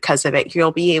leader because of it.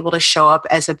 You'll be able to show up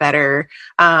as a better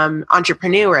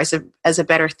entrepreneur, as a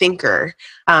better thinker,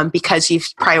 because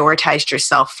you've prioritized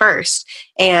yourself first.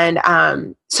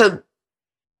 And so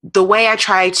the way I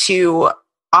try to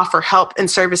offer help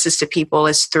and services to people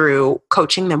is through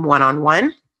coaching them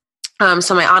one-on-one.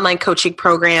 So my online coaching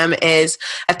program is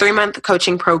a 3-month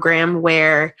coaching program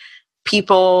where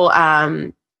people,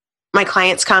 my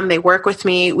clients come, they work with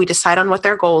me, we decide on what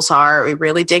their goals are, we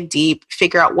really dig deep,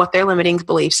 figure out what their limiting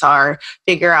beliefs are,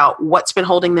 figure out what's been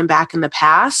holding them back in the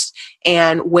past,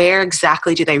 and where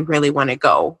exactly do they really want to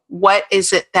go? What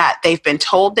is it that they've been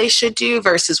told they should do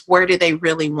versus where do they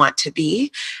really want to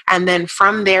be? And then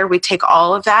from there, we take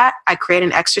all of that. I create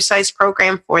an exercise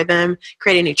program for them,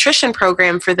 create a nutrition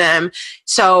program for them,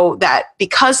 so that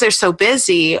because they're so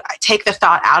busy, I take the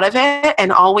thought out of it,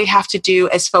 and all we have to do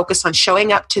is focus on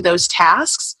showing up to those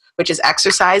tasks, which is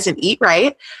exercise and eat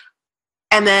right.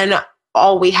 And then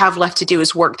all we have left to do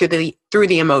is work through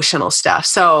the emotional stuff.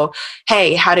 So,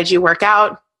 hey, how did you work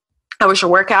out? How was your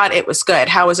workout? It was good.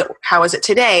 How was it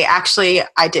today? Actually,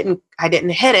 I didn't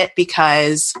hit it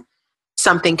because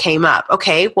something came up.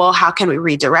 Okay, well, how can we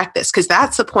redirect this? Because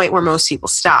that's the point where most people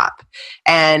stop.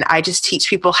 And I just teach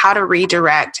people how to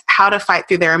redirect, how to fight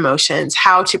through their emotions,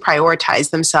 how to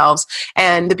prioritize themselves.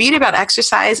 And the beauty about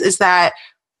exercise is that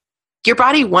your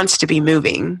body wants to be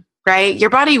moving, right?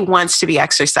 Your body wants to be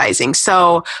exercising.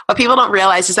 So what people don't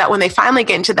realize is that when they finally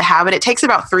get into the habit, it takes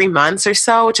about 3 months or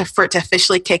so for it to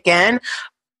officially kick in.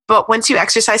 But once you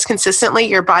exercise consistently,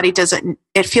 your body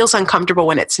it feels uncomfortable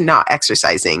when it's not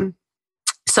exercising.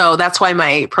 So that's why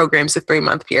my program's a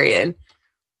 3-month period.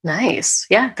 Nice.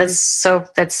 Yeah, that's so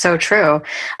true.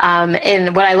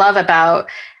 And what I love about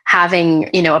having,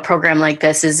 a program like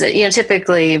this is,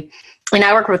 typically, and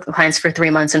I work with clients for 3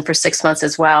 months and for 6 months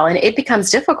as well. And it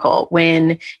becomes difficult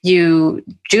when you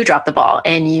do drop the ball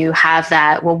and you have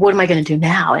that, well, what am I going to do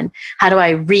now? And how do I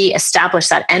reestablish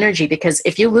that energy? Because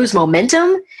if you lose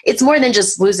momentum, it's more than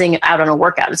just losing out on a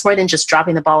workout. It's more than just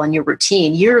dropping the ball in your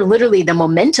routine. You're literally, the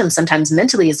momentum sometimes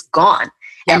mentally is gone.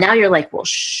 Yep. And now you're like, well,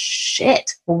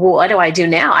 shit, what do I do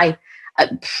now?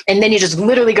 And then you just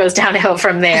literally goes downhill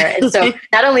from there. And so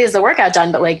not only is the workout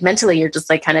done, but like mentally you're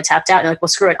just like kind of tapped out and like, well,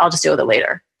 screw it, I'll just deal with it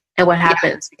later. And what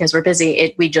happens because we're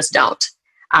busy, we just don't.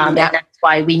 And that's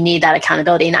why we need that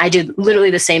accountability. And I do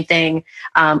literally the same thing,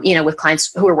 with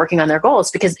clients who are working on their goals,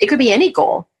 because it could be any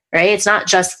goal, right? It's not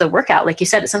just the workout. Like you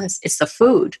said, it's the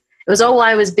food. It was,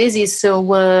 I was busy.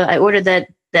 So I ordered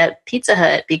that Pizza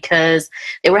Hut because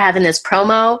they were having this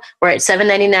promo where it's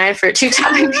 $7.99 for a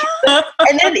 2-topping pizza.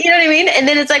 And then, you know what I mean? And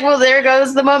then it's like, well, there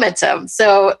goes the momentum.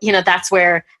 So, that's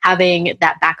where having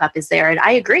that backup is there. And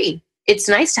I agree. It's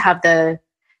nice to have the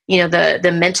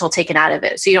mental taken out of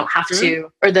it. So you don't have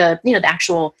to, or the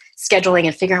actual scheduling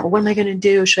and figuring out, well, what am I going to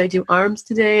do? Should I do arms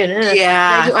today? And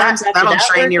that'll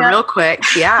train you real quick.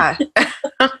 Yeah.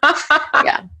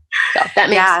 Yeah. So that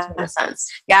makes a ton of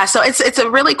sense. Yeah. So it's a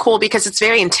really cool because it's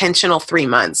very intentional 3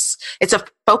 months. It's a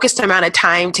focused amount of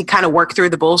time to kind of work through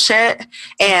the bullshit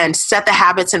and set the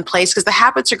habits in place, because the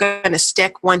habits are going to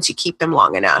stick once you keep them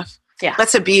long enough. Yeah.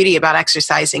 That's the beauty about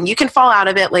exercising. You can fall out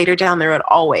of it later down the road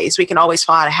always. We can always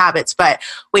fall out of habits. But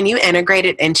when you integrate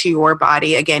it into your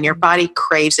body, again, your body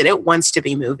craves it. It wants to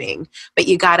be moving. But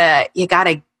you gotta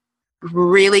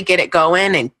really get it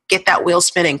going and get that wheel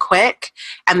spinning quick.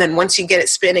 And then once you get it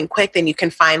spinning quick, then you can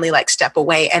finally step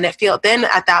away. And then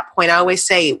at that point, I always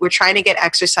say, we're trying to get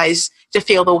exercise to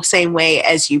feel the same way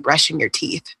as you brushing your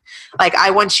teeth. Like, I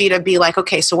want you to be like,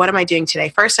 okay, so what am I doing today?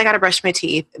 First, I got to brush my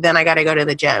teeth. Then I got to go to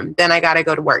the gym. Then I got to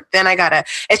go to work.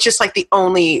 It's just like the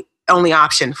only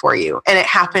option for you. And it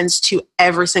happens to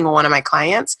every single one of my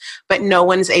clients, but no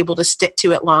one's able to stick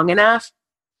to it long enough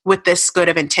with this good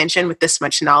of intention, with this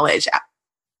much knowledge,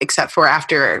 except for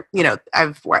after,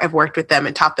 I've worked with them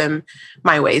and taught them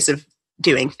my ways of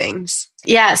doing things.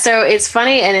 Yeah. So it's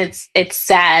funny and it's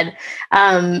sad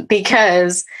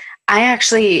because I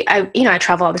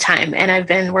travel all the time and I've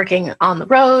been working on the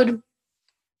road.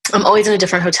 I'm always in a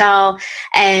different hotel,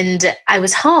 and I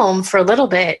was home for a little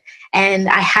bit and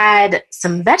I had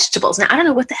some vegetables. Now, I don't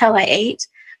know what the hell I ate,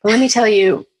 but let me tell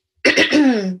you,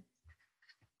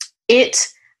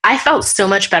 I felt so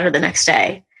much better the next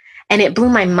day, and it blew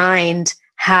my mind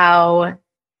how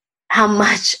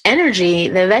much energy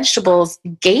the vegetables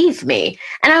gave me.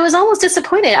 And I was almost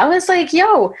disappointed. I was like,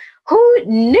 yo, who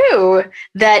knew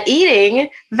that eating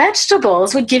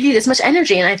vegetables would give you this much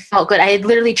energy? And I felt good. I had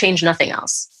literally changed nothing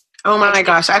else. Oh my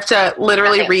gosh. I have to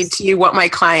literally read to you what my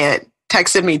client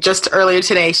texted me just earlier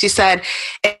today. She said,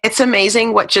 it's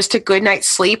amazing what just a good night's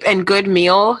sleep and good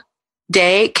meal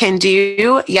day can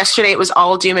do. Yesterday, it was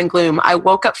all doom and gloom. I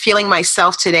woke up feeling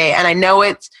myself today, and I know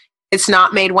it's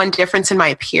not made one difference in my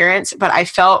appearance, but I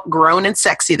felt grown and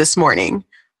sexy this morning.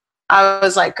 I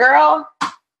was like, girl,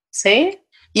 see?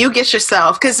 You get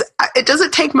yourself, because it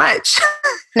doesn't take much.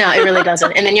 No, it really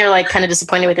doesn't. And then you're like kind of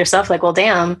disappointed with yourself. Like, well,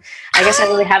 damn, I guess I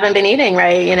really haven't been eating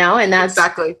right, And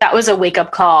that was a wake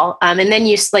up call. And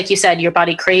then like you said, your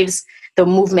body craves the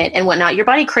movement and whatnot. Your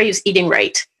body craves eating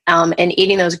right and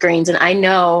eating those greens. And I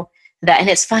know that, and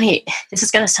it's funny, this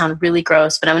is going to sound really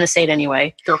gross, but I'm going to say it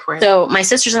anyway. Go for it. So my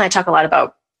sisters and I talk a lot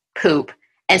about poop.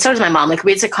 And so does my mom. Like,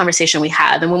 it's a conversation we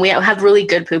have. And when we have really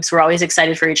good poops, we're always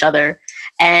excited for each other.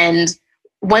 And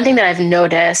one thing that I've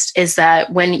noticed is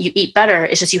that when you eat better,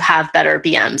 it's just you have better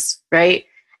BMs, right?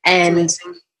 And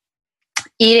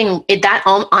eating it,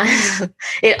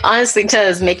 it honestly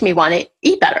does make me want to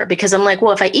eat better, because I'm like,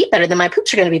 well, if I eat better, then my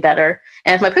poops are going to be better.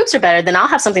 And if my poops are better, then I'll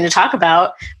have something to talk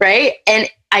about, right? And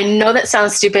I know that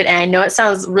sounds stupid, and I know it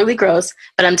sounds really gross,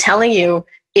 but I'm telling you,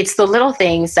 it's the little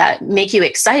things that make you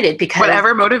excited, because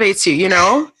whatever motivates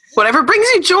you, whatever brings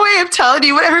you joy, I'm telling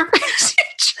you, whatever brings you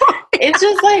joy. It's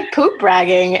just like poop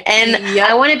bragging. And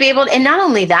I want to be able to, and not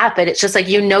only that, but it's just like,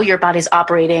 your body's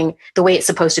operating the way it's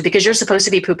supposed to, because you're supposed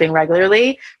to be pooping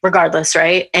regularly, regardless,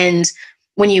 right? And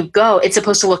when you go, it's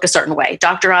supposed to look a certain way.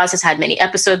 Dr. Oz has had many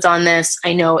episodes on this.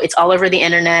 I know it's all over the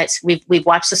internet. We've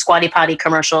watched the Squatty Potty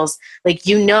commercials. Like,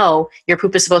 your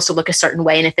poop is supposed to look a certain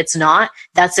way. And if it's not,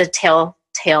 that's a tail.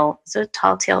 Is it a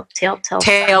tall tail? Tail.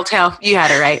 You had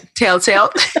it right. Tail.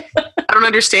 I don't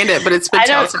understand it, but it's been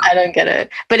telltale. I don't get it.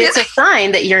 But it's a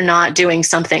sign that you're not doing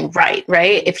something right?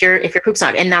 If your poop's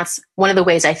not, and that's one of the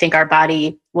ways I think our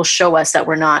body will show us that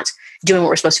we're not doing what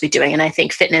we're supposed to be doing. And I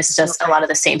think fitness does a lot of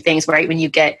the same things, right? When you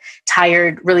get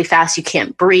tired really fast, you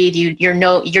can't breathe. You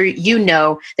know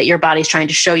that your body's trying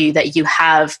to show you that you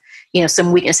have,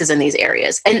 some weaknesses in these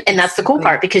areas. And that's the cool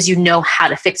part, because you know how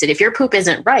to fix it. If your poop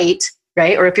isn't right?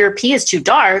 Or if your pee is too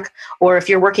dark, or if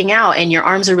you're working out and your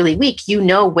arms are really weak,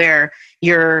 where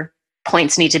your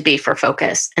points need to be for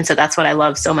focus. And so that's what I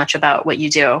love so much about what you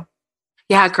do.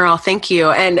 Yeah, girl, thank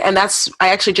you. And I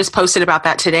actually just posted about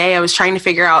that today. I was trying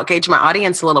to gauge my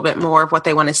audience a little bit more of what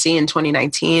they want to see in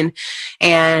 2019.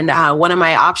 And one of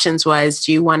my options was,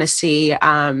 do you want to see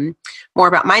more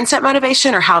about mindset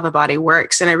motivation or how the body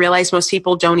works? And I realized most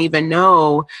people don't even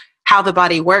know how the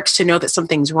body works to know that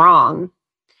something's wrong.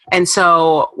 And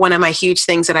so one of my huge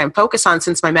things that I'm focused on,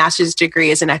 since my master's degree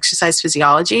is in exercise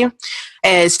physiology,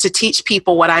 is to teach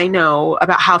people what I know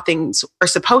about how things are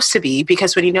supposed to be.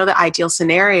 Because when you know the ideal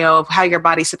scenario of how your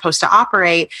body's supposed to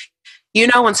operate,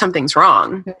 when something's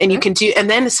wrong, and you can and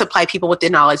then supply people with the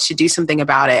knowledge to do something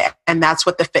about it. And that's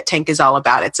what the Fit Tank is all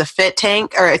about. It's a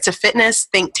it's a fitness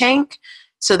think tank,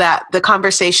 so that the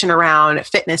conversation around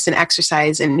fitness and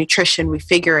exercise and nutrition, we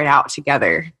figure it out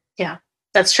together. Yeah.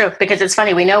 That's true, because it's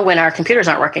funny. We know when our computers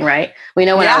aren't working right. We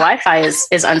know when our Wi-Fi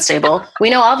is unstable. We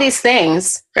know all these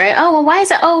things, right? Oh, well, why is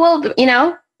that? Oh,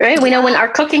 well, right? We know when our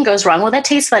cooking goes wrong. Well, that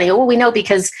tastes funny. Well, we know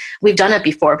because we've done it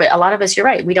before. But a lot of us, you're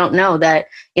right. We don't know that,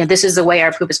 this is the way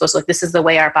our poop is supposed to look. This is the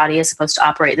way our body is supposed to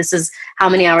operate. This is how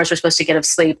many hours we're supposed to get of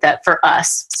sleep that for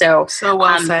us. So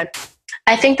well said.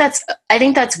 I think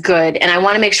that's good. And I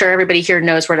want to make sure everybody here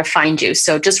knows where to find you.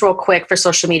 So just real quick, for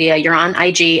social media, you're on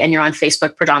IG and you're on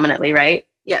Facebook predominantly, right?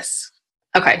 Yes.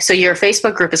 Okay. So your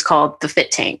Facebook group is called The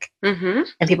Fit Tank. Mm-hmm.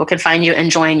 And people can find you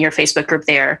and join your Facebook group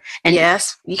there. And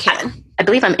yes, you can. I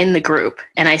believe I'm in the group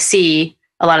and I see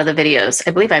a lot of the videos.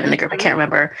 I believe I'm in the group. I can't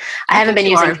remember. I haven't been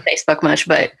using Facebook much,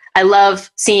 but I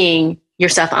love seeing your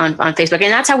stuff on Facebook.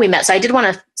 And that's how we met. So I did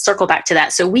want to circle back to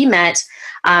that. So we met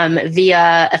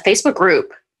via a Facebook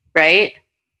group, right?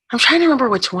 I'm trying to remember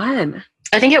which one.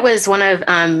 I think it was one of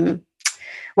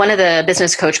the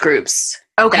business coach groups.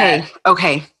 Okay.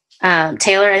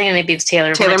 Taylor, I think maybe it's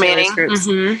Taylor Manning. Groups.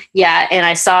 Mm-hmm. Yeah. And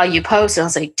I saw you post and I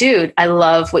was like, dude, I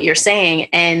love what you're saying.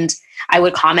 And I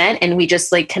would comment and we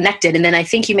just connected. And then I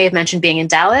think you may have mentioned being in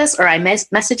Dallas, or I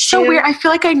messaged you. So weird. I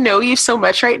feel like I know you so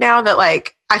much right now that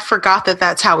I forgot that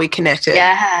that's how we connected.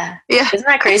 Yeah. Isn't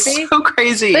that crazy? It's so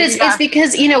crazy. But it's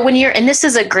because, when you're, and this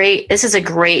is a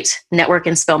great network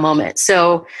and spill moment.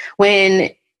 So when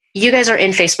you guys are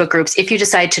in Facebook groups, if you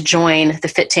decide to join the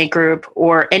Fit Tank group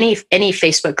or any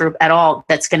Facebook group at all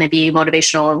that's going to be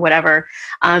motivational or whatever,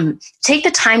 take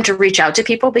the time to reach out to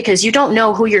people, because you don't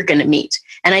know who you're going to meet.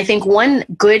 And I think one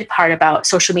good part about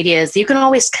social media is you can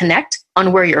always connect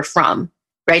on where you're from,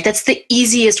 right? That's the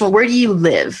easiest one. Where do you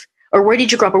live? Or where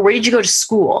did you grow up? Or where did you go to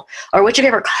school? Or what's your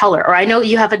favorite color? Or I know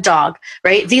you have a dog,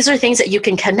 right? These are things that you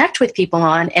can connect with people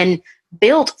on and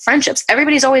build friendships.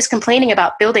 Everybody's always complaining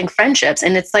about building friendships.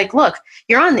 And it's like, look,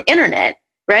 you're on the internet,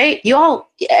 right?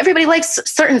 Everybody likes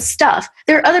certain stuff.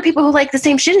 There are other people who like the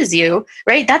same shit as you,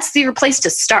 right? That's your place to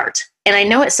start. And I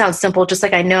know it sounds simple, just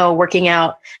like I know working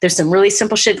out, there's some really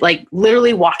simple shit, like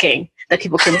literally walking that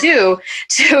people can do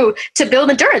to build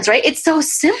endurance, right? It's so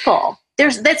simple.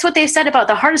 That's what they said about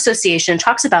the Heart Association,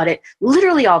 talks about it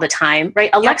literally all the time, right?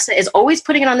 Alexa is always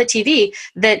putting it on the TV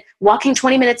that walking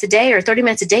 20 minutes a day or 30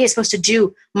 minutes a day is supposed to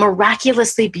do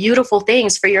miraculously beautiful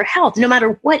things for your health, no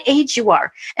matter what age you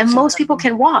are. And most people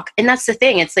can walk. And that's the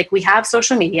thing. It's like we have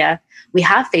social media, we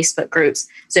have Facebook groups.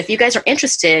 So if you guys are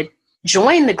interested,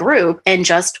 join the group and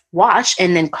just watch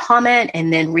and then comment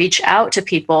and then reach out to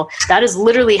people. That is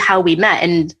literally how we met.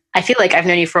 And I feel like I've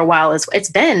known you for a while. It's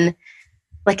been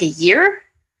like a year?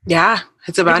 Yeah,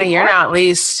 it's about a year now at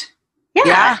least.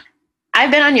 Yeah. I've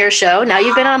been on your show. Now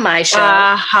you've been on my show.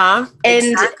 And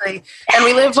exactly. And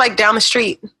we live like down the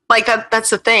street. Like that's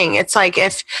the thing. It's like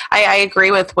if I agree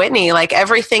with Whitney, like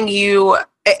everything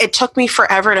it took me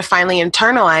forever to finally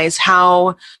internalize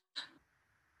how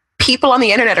people on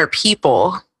the internet are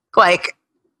people. Like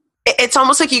it's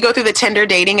almost like you go through the Tinder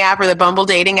dating app or the Bumble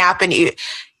dating app and you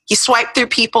swipe through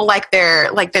people like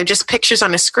they're just pictures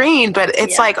on a screen, but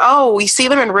it's like, oh, we see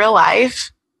them in real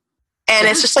life. And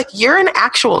it's just like, you're an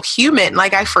actual human.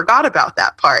 Like I forgot about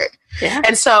that part. Yeah.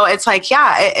 And so it's like,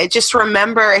 just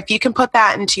remember, if you can put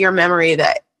that into your memory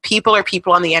that people are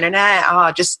people on the internet,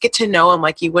 just get to know them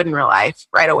like you would in real life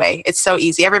right away. It's so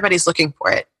easy. Everybody's looking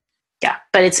for it. Yeah,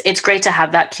 but it's great to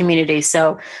have that community.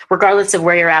 So regardless of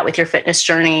where you're at with your fitness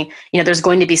journey, there's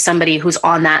going to be somebody who's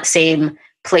on that same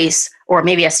place or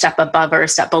maybe a step above or a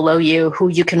step below you who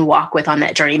you can walk with on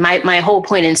that journey. My whole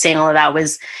point in saying all of that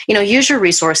was, use your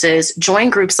resources, join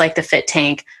groups like the Fit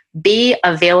Tank, be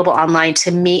available online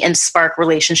to meet and spark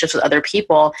relationships with other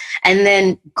people, and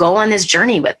then go on this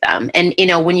journey with them. And,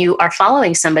 when you are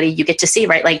following somebody, you get to see,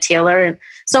 right? Like Taylor and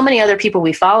so many other people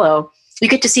we follow, you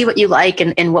get to see what you like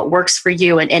and what works for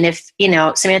you. And if,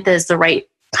 Samantha is the right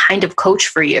kind of coach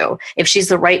for you, if she's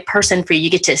the right person for you, you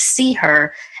get to see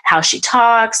her, how she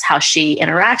talks, how she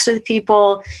interacts with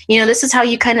people. This is how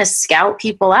you kind of scout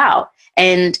people out.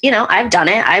 And, I've done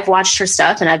it. I've watched her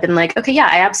stuff and I've been like, okay, yeah,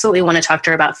 I absolutely want to talk to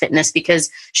her about fitness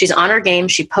because she's on her game.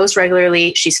 She posts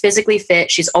regularly. She's physically fit.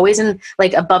 She's always in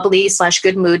like a bubbly /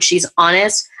 good mood. She's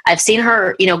honest. I've seen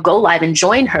her, go live and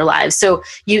join her live. So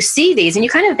you see these and you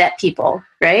kind of vet people,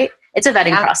 right? It's a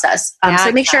vetting process.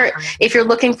 So make sure if you're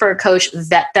looking for a coach,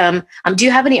 vet them. Do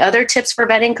you have any other tips for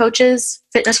vetting coaches,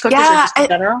 fitness coaches, or just in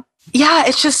general? Yeah,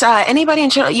 it's just anybody in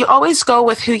general. You always go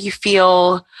with who you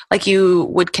feel like you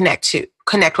would connect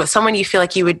with, someone you feel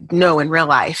like you would know in real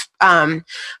life. But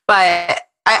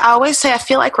I always say, I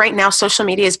feel like right now social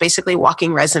media is basically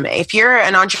walking resume. If you're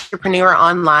an entrepreneur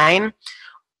online,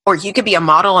 or you could be a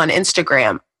model on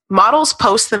Instagram, models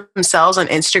post themselves on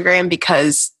Instagram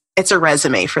because it's a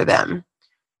resume for them.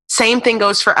 Same thing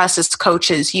goes for us as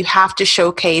coaches. You have to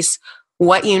showcase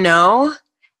what you know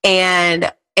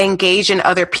and engage in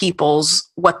other people's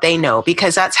what they know,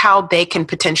 because that's how they can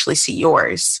potentially see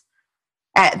yours.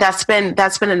 That's been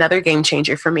another game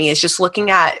changer for me, is just looking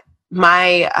at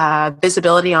my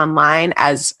visibility online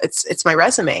as it's my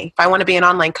resume. If I want to be an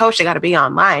online coach, I got to be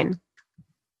online.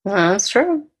 That's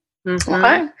true. Mm-hmm.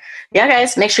 Okay. Yeah,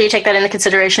 guys, make sure you take that into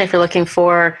consideration if you're looking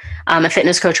for a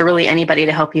fitness coach or really anybody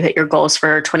to help you hit your goals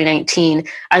for 2019.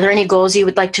 Are there any goals you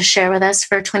would like to share with us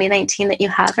for 2019 that you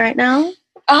have right now?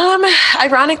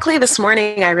 Ironically, this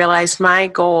morning I realized my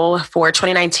goal for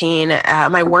 2019,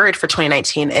 my word for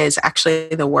 2019 is actually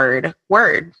the word.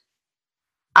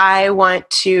 I want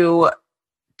to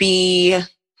be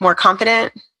more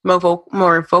confident,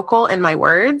 more vocal in my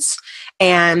words.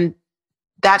 And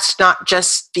that's not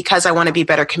just because I want to be a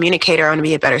better communicator. I want to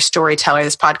be a better storyteller.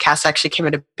 This podcast actually came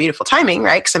at a beautiful timing,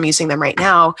 right? Because I'm using them right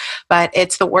now. But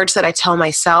it's the words that I tell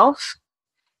myself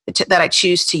that I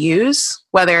choose to use,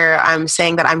 whether I'm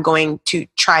saying that I'm going to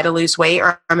try to lose weight,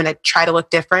 or I'm going to try to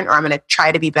look different, or I'm going to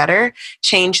try to be better.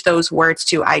 Change those words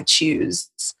to I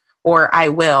choose, or I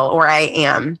will, or I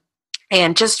am.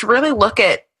 And just really look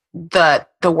at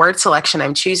the word selection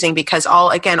I'm choosing, because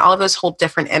all of those hold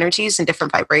different energies and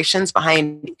different vibrations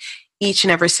behind each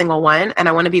and every single one. And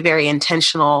I want to be very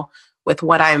intentional with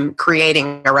what I'm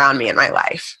creating around me in my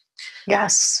life.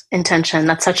 Yes. Intention.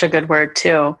 That's such a good word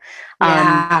too.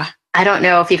 Yeah. I don't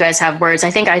know if you guys have words.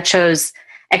 I think I chose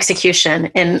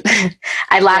execution, and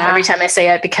I laugh every time I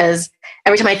say it, because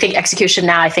every time I think execution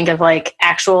now, I think of like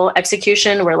actual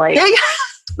execution where like,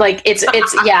 like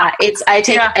I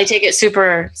take it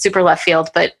super, super left field,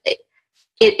 but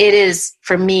it is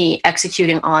for me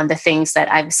executing on the things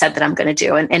that I've said that I'm going to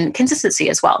do, and consistency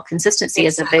as well. Consistency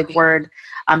is a big word.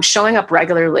 Showing up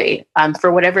regularly for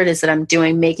whatever it is that I'm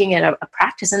doing, making it a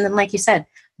practice. And then, like you said,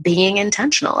 being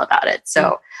intentional about it.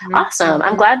 So awesome.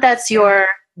 I'm glad that's your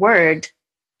word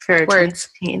for words.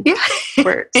 2016. Yeah.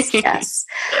 Words. Yes.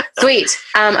 Sweet.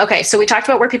 Okay. So we talked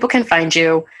about where people can find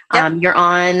you. You're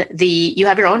on you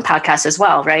have your own podcast as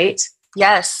well, right?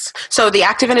 Yes. So the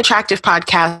Active and Attractive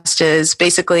podcast is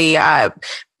basically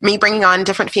me bringing on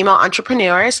different female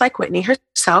entrepreneurs like Whitney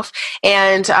herself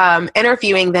and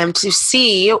interviewing them to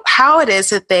see how it is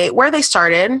that where they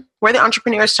started, where the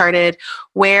entrepreneurs started,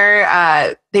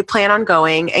 where they plan on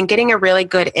going, and getting a really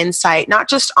good insight, not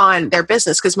just on their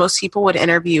business, because most people would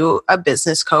interview a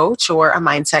business coach or a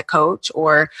mindset coach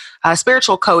or a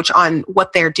spiritual coach on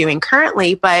what they're doing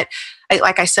currently. But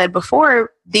like I said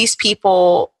before, these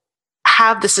people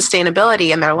have the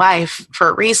sustainability in their life for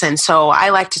a reason. So I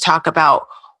like to talk about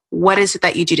what is it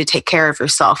that you do to take care of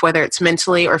yourself, whether it's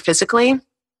mentally or physically.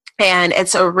 And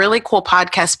it's a really cool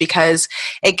podcast because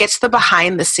it gets the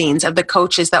behind the scenes of the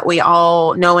coaches that we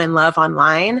all know and love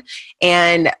online.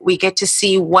 And we get to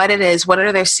see what it is, what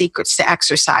are their secrets to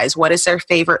exercise, what is their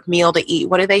favorite meal to eat,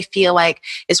 what do they feel like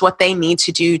is what they need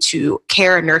to do to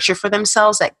care and nurture for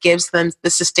themselves that gives them the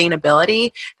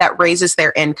sustainability that raises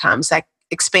their incomes, that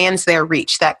expands their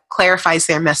reach, that clarifies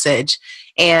their message.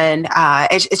 And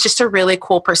it's just a really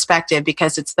cool perspective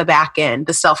because it's the back end,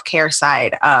 the self-care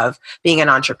side of being an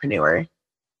entrepreneur.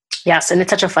 Yes, and it's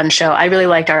such a fun show. I really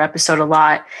liked our episode a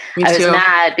lot. Me I was too.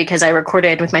 mad because I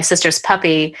recorded with my sister's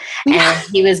puppy and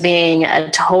he was being a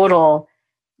total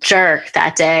jerk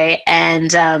that day.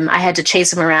 And I had to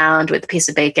chase him around with a piece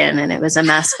of bacon and it was a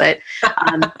mess, but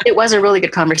it was a really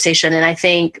good conversation. And I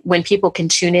think when people can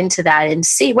tune into that and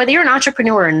see whether you're an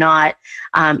entrepreneur or not,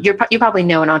 you probably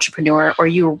know an entrepreneur or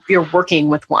you're working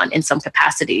with one in some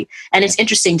capacity. And it's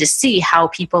interesting to see how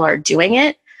people are doing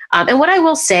it. And what I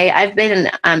will say, I've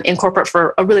been in corporate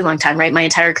for a really long time, right? My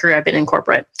entire career I've been in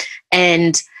corporate,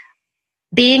 and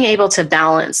being able to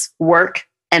balance work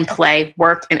and play,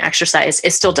 work and exercise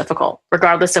is still difficult,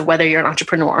 regardless of whether you're an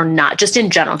entrepreneur or not. Just in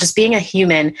general, just being a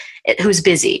human who's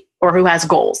busy or who has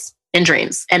goals and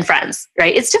dreams and friends,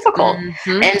 right? It's difficult.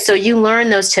 Mm-hmm. And so you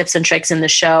learn those tips and tricks in the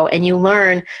show, and you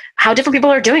learn how different people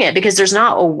are doing it, because there's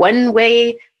not a one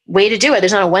way to do it.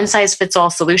 There's not a one size fits all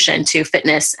solution to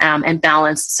fitness and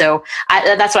balance. So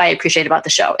that's what I appreciate about the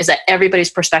show, is that everybody's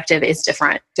perspective is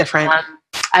different.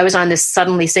 I was on this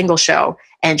Suddenly Single show,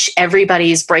 and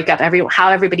everybody's breakup, how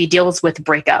everybody deals with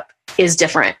breakup is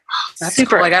different. That's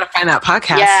super cool. I got to find that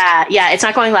podcast. Yeah. It's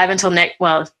not going live until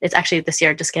it's actually this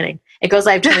year. Just kidding. It goes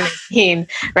live 2019,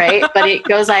 right? But it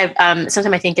goes live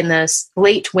sometime I think in the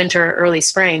late winter, early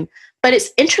spring. But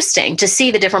it's interesting to see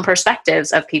the different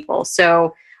perspectives of people.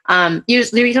 So you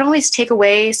can always take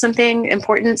away something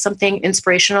important, something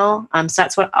inspirational. So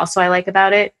that's what also I like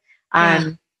about it.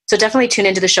 So definitely tune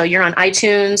into the show. You're on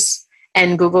iTunes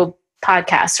and Google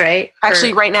Podcasts, right?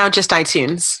 Actually, right now, just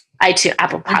iTunes.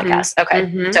 Apple Podcasts. Mm-hmm. Okay.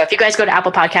 Mm-hmm. So if you guys go to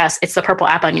Apple Podcasts, it's the purple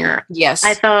app on your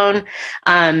iPhone.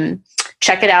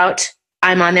 Check it out.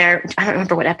 I'm on there. I don't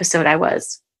remember what episode I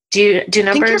was. Do you do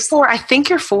numbers? I think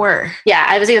you're 4. Yeah,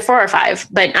 I was either 4 or 5.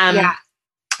 But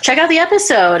check out the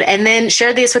episode and then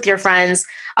share this with your friends.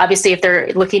 Obviously, if they're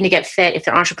looking to get fit, if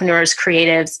they're entrepreneurs,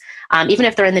 creatives, even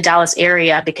if they're in the Dallas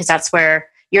area, because that's where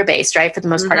you're based, right? For the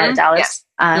most part, out of Dallas.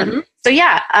 Yeah.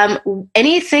 So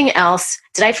anything else?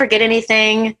 Did I forget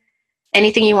anything?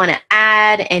 Anything you want to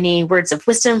add? Any words of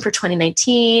wisdom for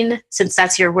 2019, since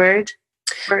that's your word?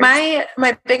 My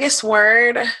biggest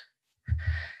word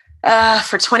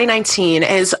for 2019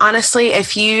 is, honestly,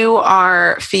 if you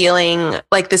are feeling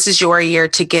like this is your year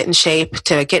to get in shape,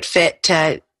 to get fit,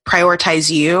 to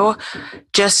prioritize you,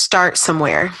 just start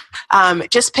somewhere.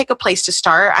 Just pick a place to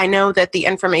start. I know that the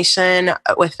information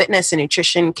with fitness and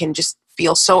nutrition can just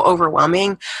feel so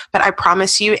overwhelming, but I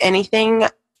promise you, anything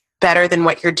better than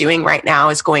what you're doing right now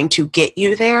is going to get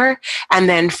you there. And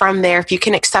then from there, if you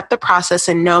can accept the process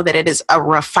and know that it is a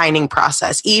refining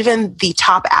process, even the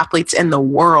top athletes in the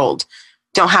world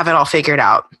don't have it all figured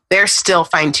out. They're still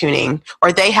fine tuning,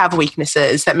 or they have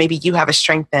weaknesses that maybe you have a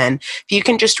strength in. If you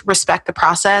can just respect the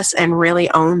process and really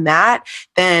own that,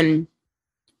 then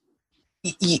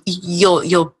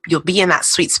you'll be in that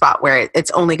sweet spot where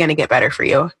it's only going to get better for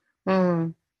you.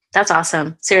 That's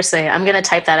awesome. Seriously, I'm going to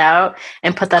type that out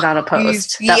and put that on a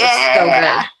post. That was so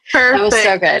good. Perfect. That was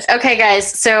so good. Okay,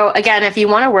 guys. So again, if you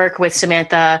want to work with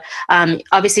Samantha,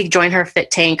 obviously join her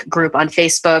Fit Tank group on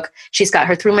Facebook. She's got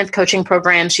her 3-month coaching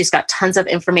program. She's got tons of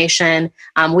information.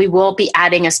 We will be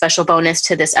adding a special bonus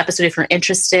to this episode if you're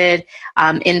interested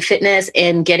in fitness,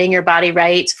 in getting your body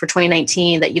right for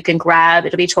 2019 that you can grab.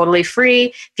 It'll be totally free.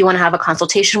 If you want to have a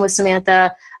consultation with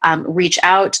Samantha, reach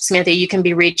out. Samantha, you can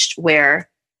be reached where?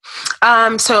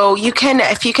 So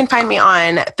if you can find me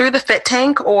on through the Fit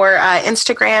Tank or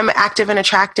Instagram, Active and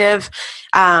Attractive,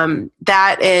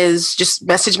 that is, just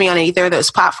message me on either of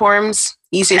those platforms.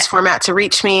 Easiest format to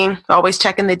reach me. Always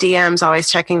checking the DMs, always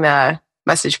checking the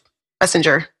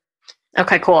messenger.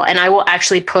 Okay, cool. And I will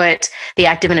actually put the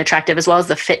Active and Attractive as well as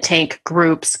the Fit Tank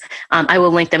groups. I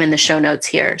will link them in the show notes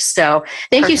here. So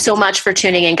thank you so much for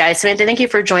tuning in, guys. Samantha, thank you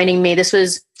for joining me. This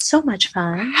was so much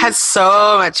fun. Had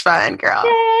so much fun, girl.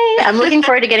 Yay. I'm looking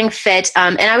forward to getting fit.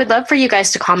 And I would love for you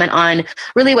guys to comment on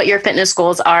really what your fitness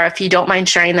goals are. If you don't mind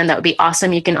sharing them, that would be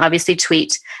awesome. You can obviously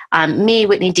tweet me,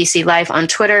 Whitney DC Life, on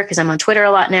Twitter, because I'm on Twitter a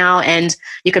lot now. And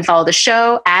you can follow the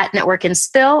show at Network and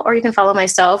Spill, or you can follow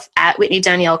myself at Whitney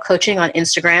Danielle Coaching on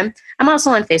Instagram. I'm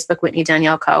also on Facebook, Whitney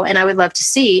Danielle Co. And I would love to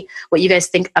see what you guys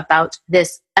think about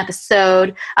this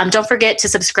episode. Don't forget to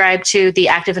subscribe to the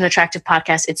Active and Attractive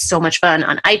podcast. It's so much fun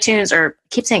on iTunes, or I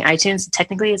keep saying iTunes.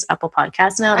 Technically, it's Apple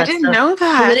Podcasts now. I didn't know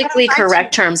that. Politically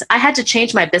correct terms. I had to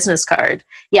change my business card.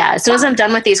 Yeah, as soon as I'm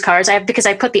done with these cards, because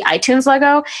I put the iTunes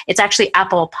logo, it's actually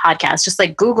Apple Podcasts. Just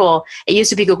like Google, it used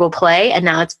to be Google Play, and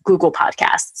now it's Google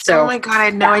Podcasts. So, oh my God, I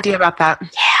had no idea about that.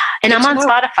 Yeah, and I'm on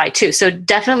Spotify too. So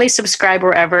definitely subscribe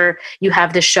wherever you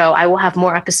have the show. I will have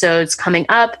more episodes coming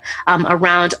up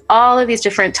around all of these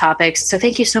different topics. So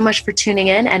thank you so much for tuning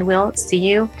in, and we'll see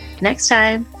you next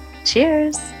time.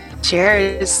 Cheers.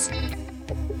 Cheers.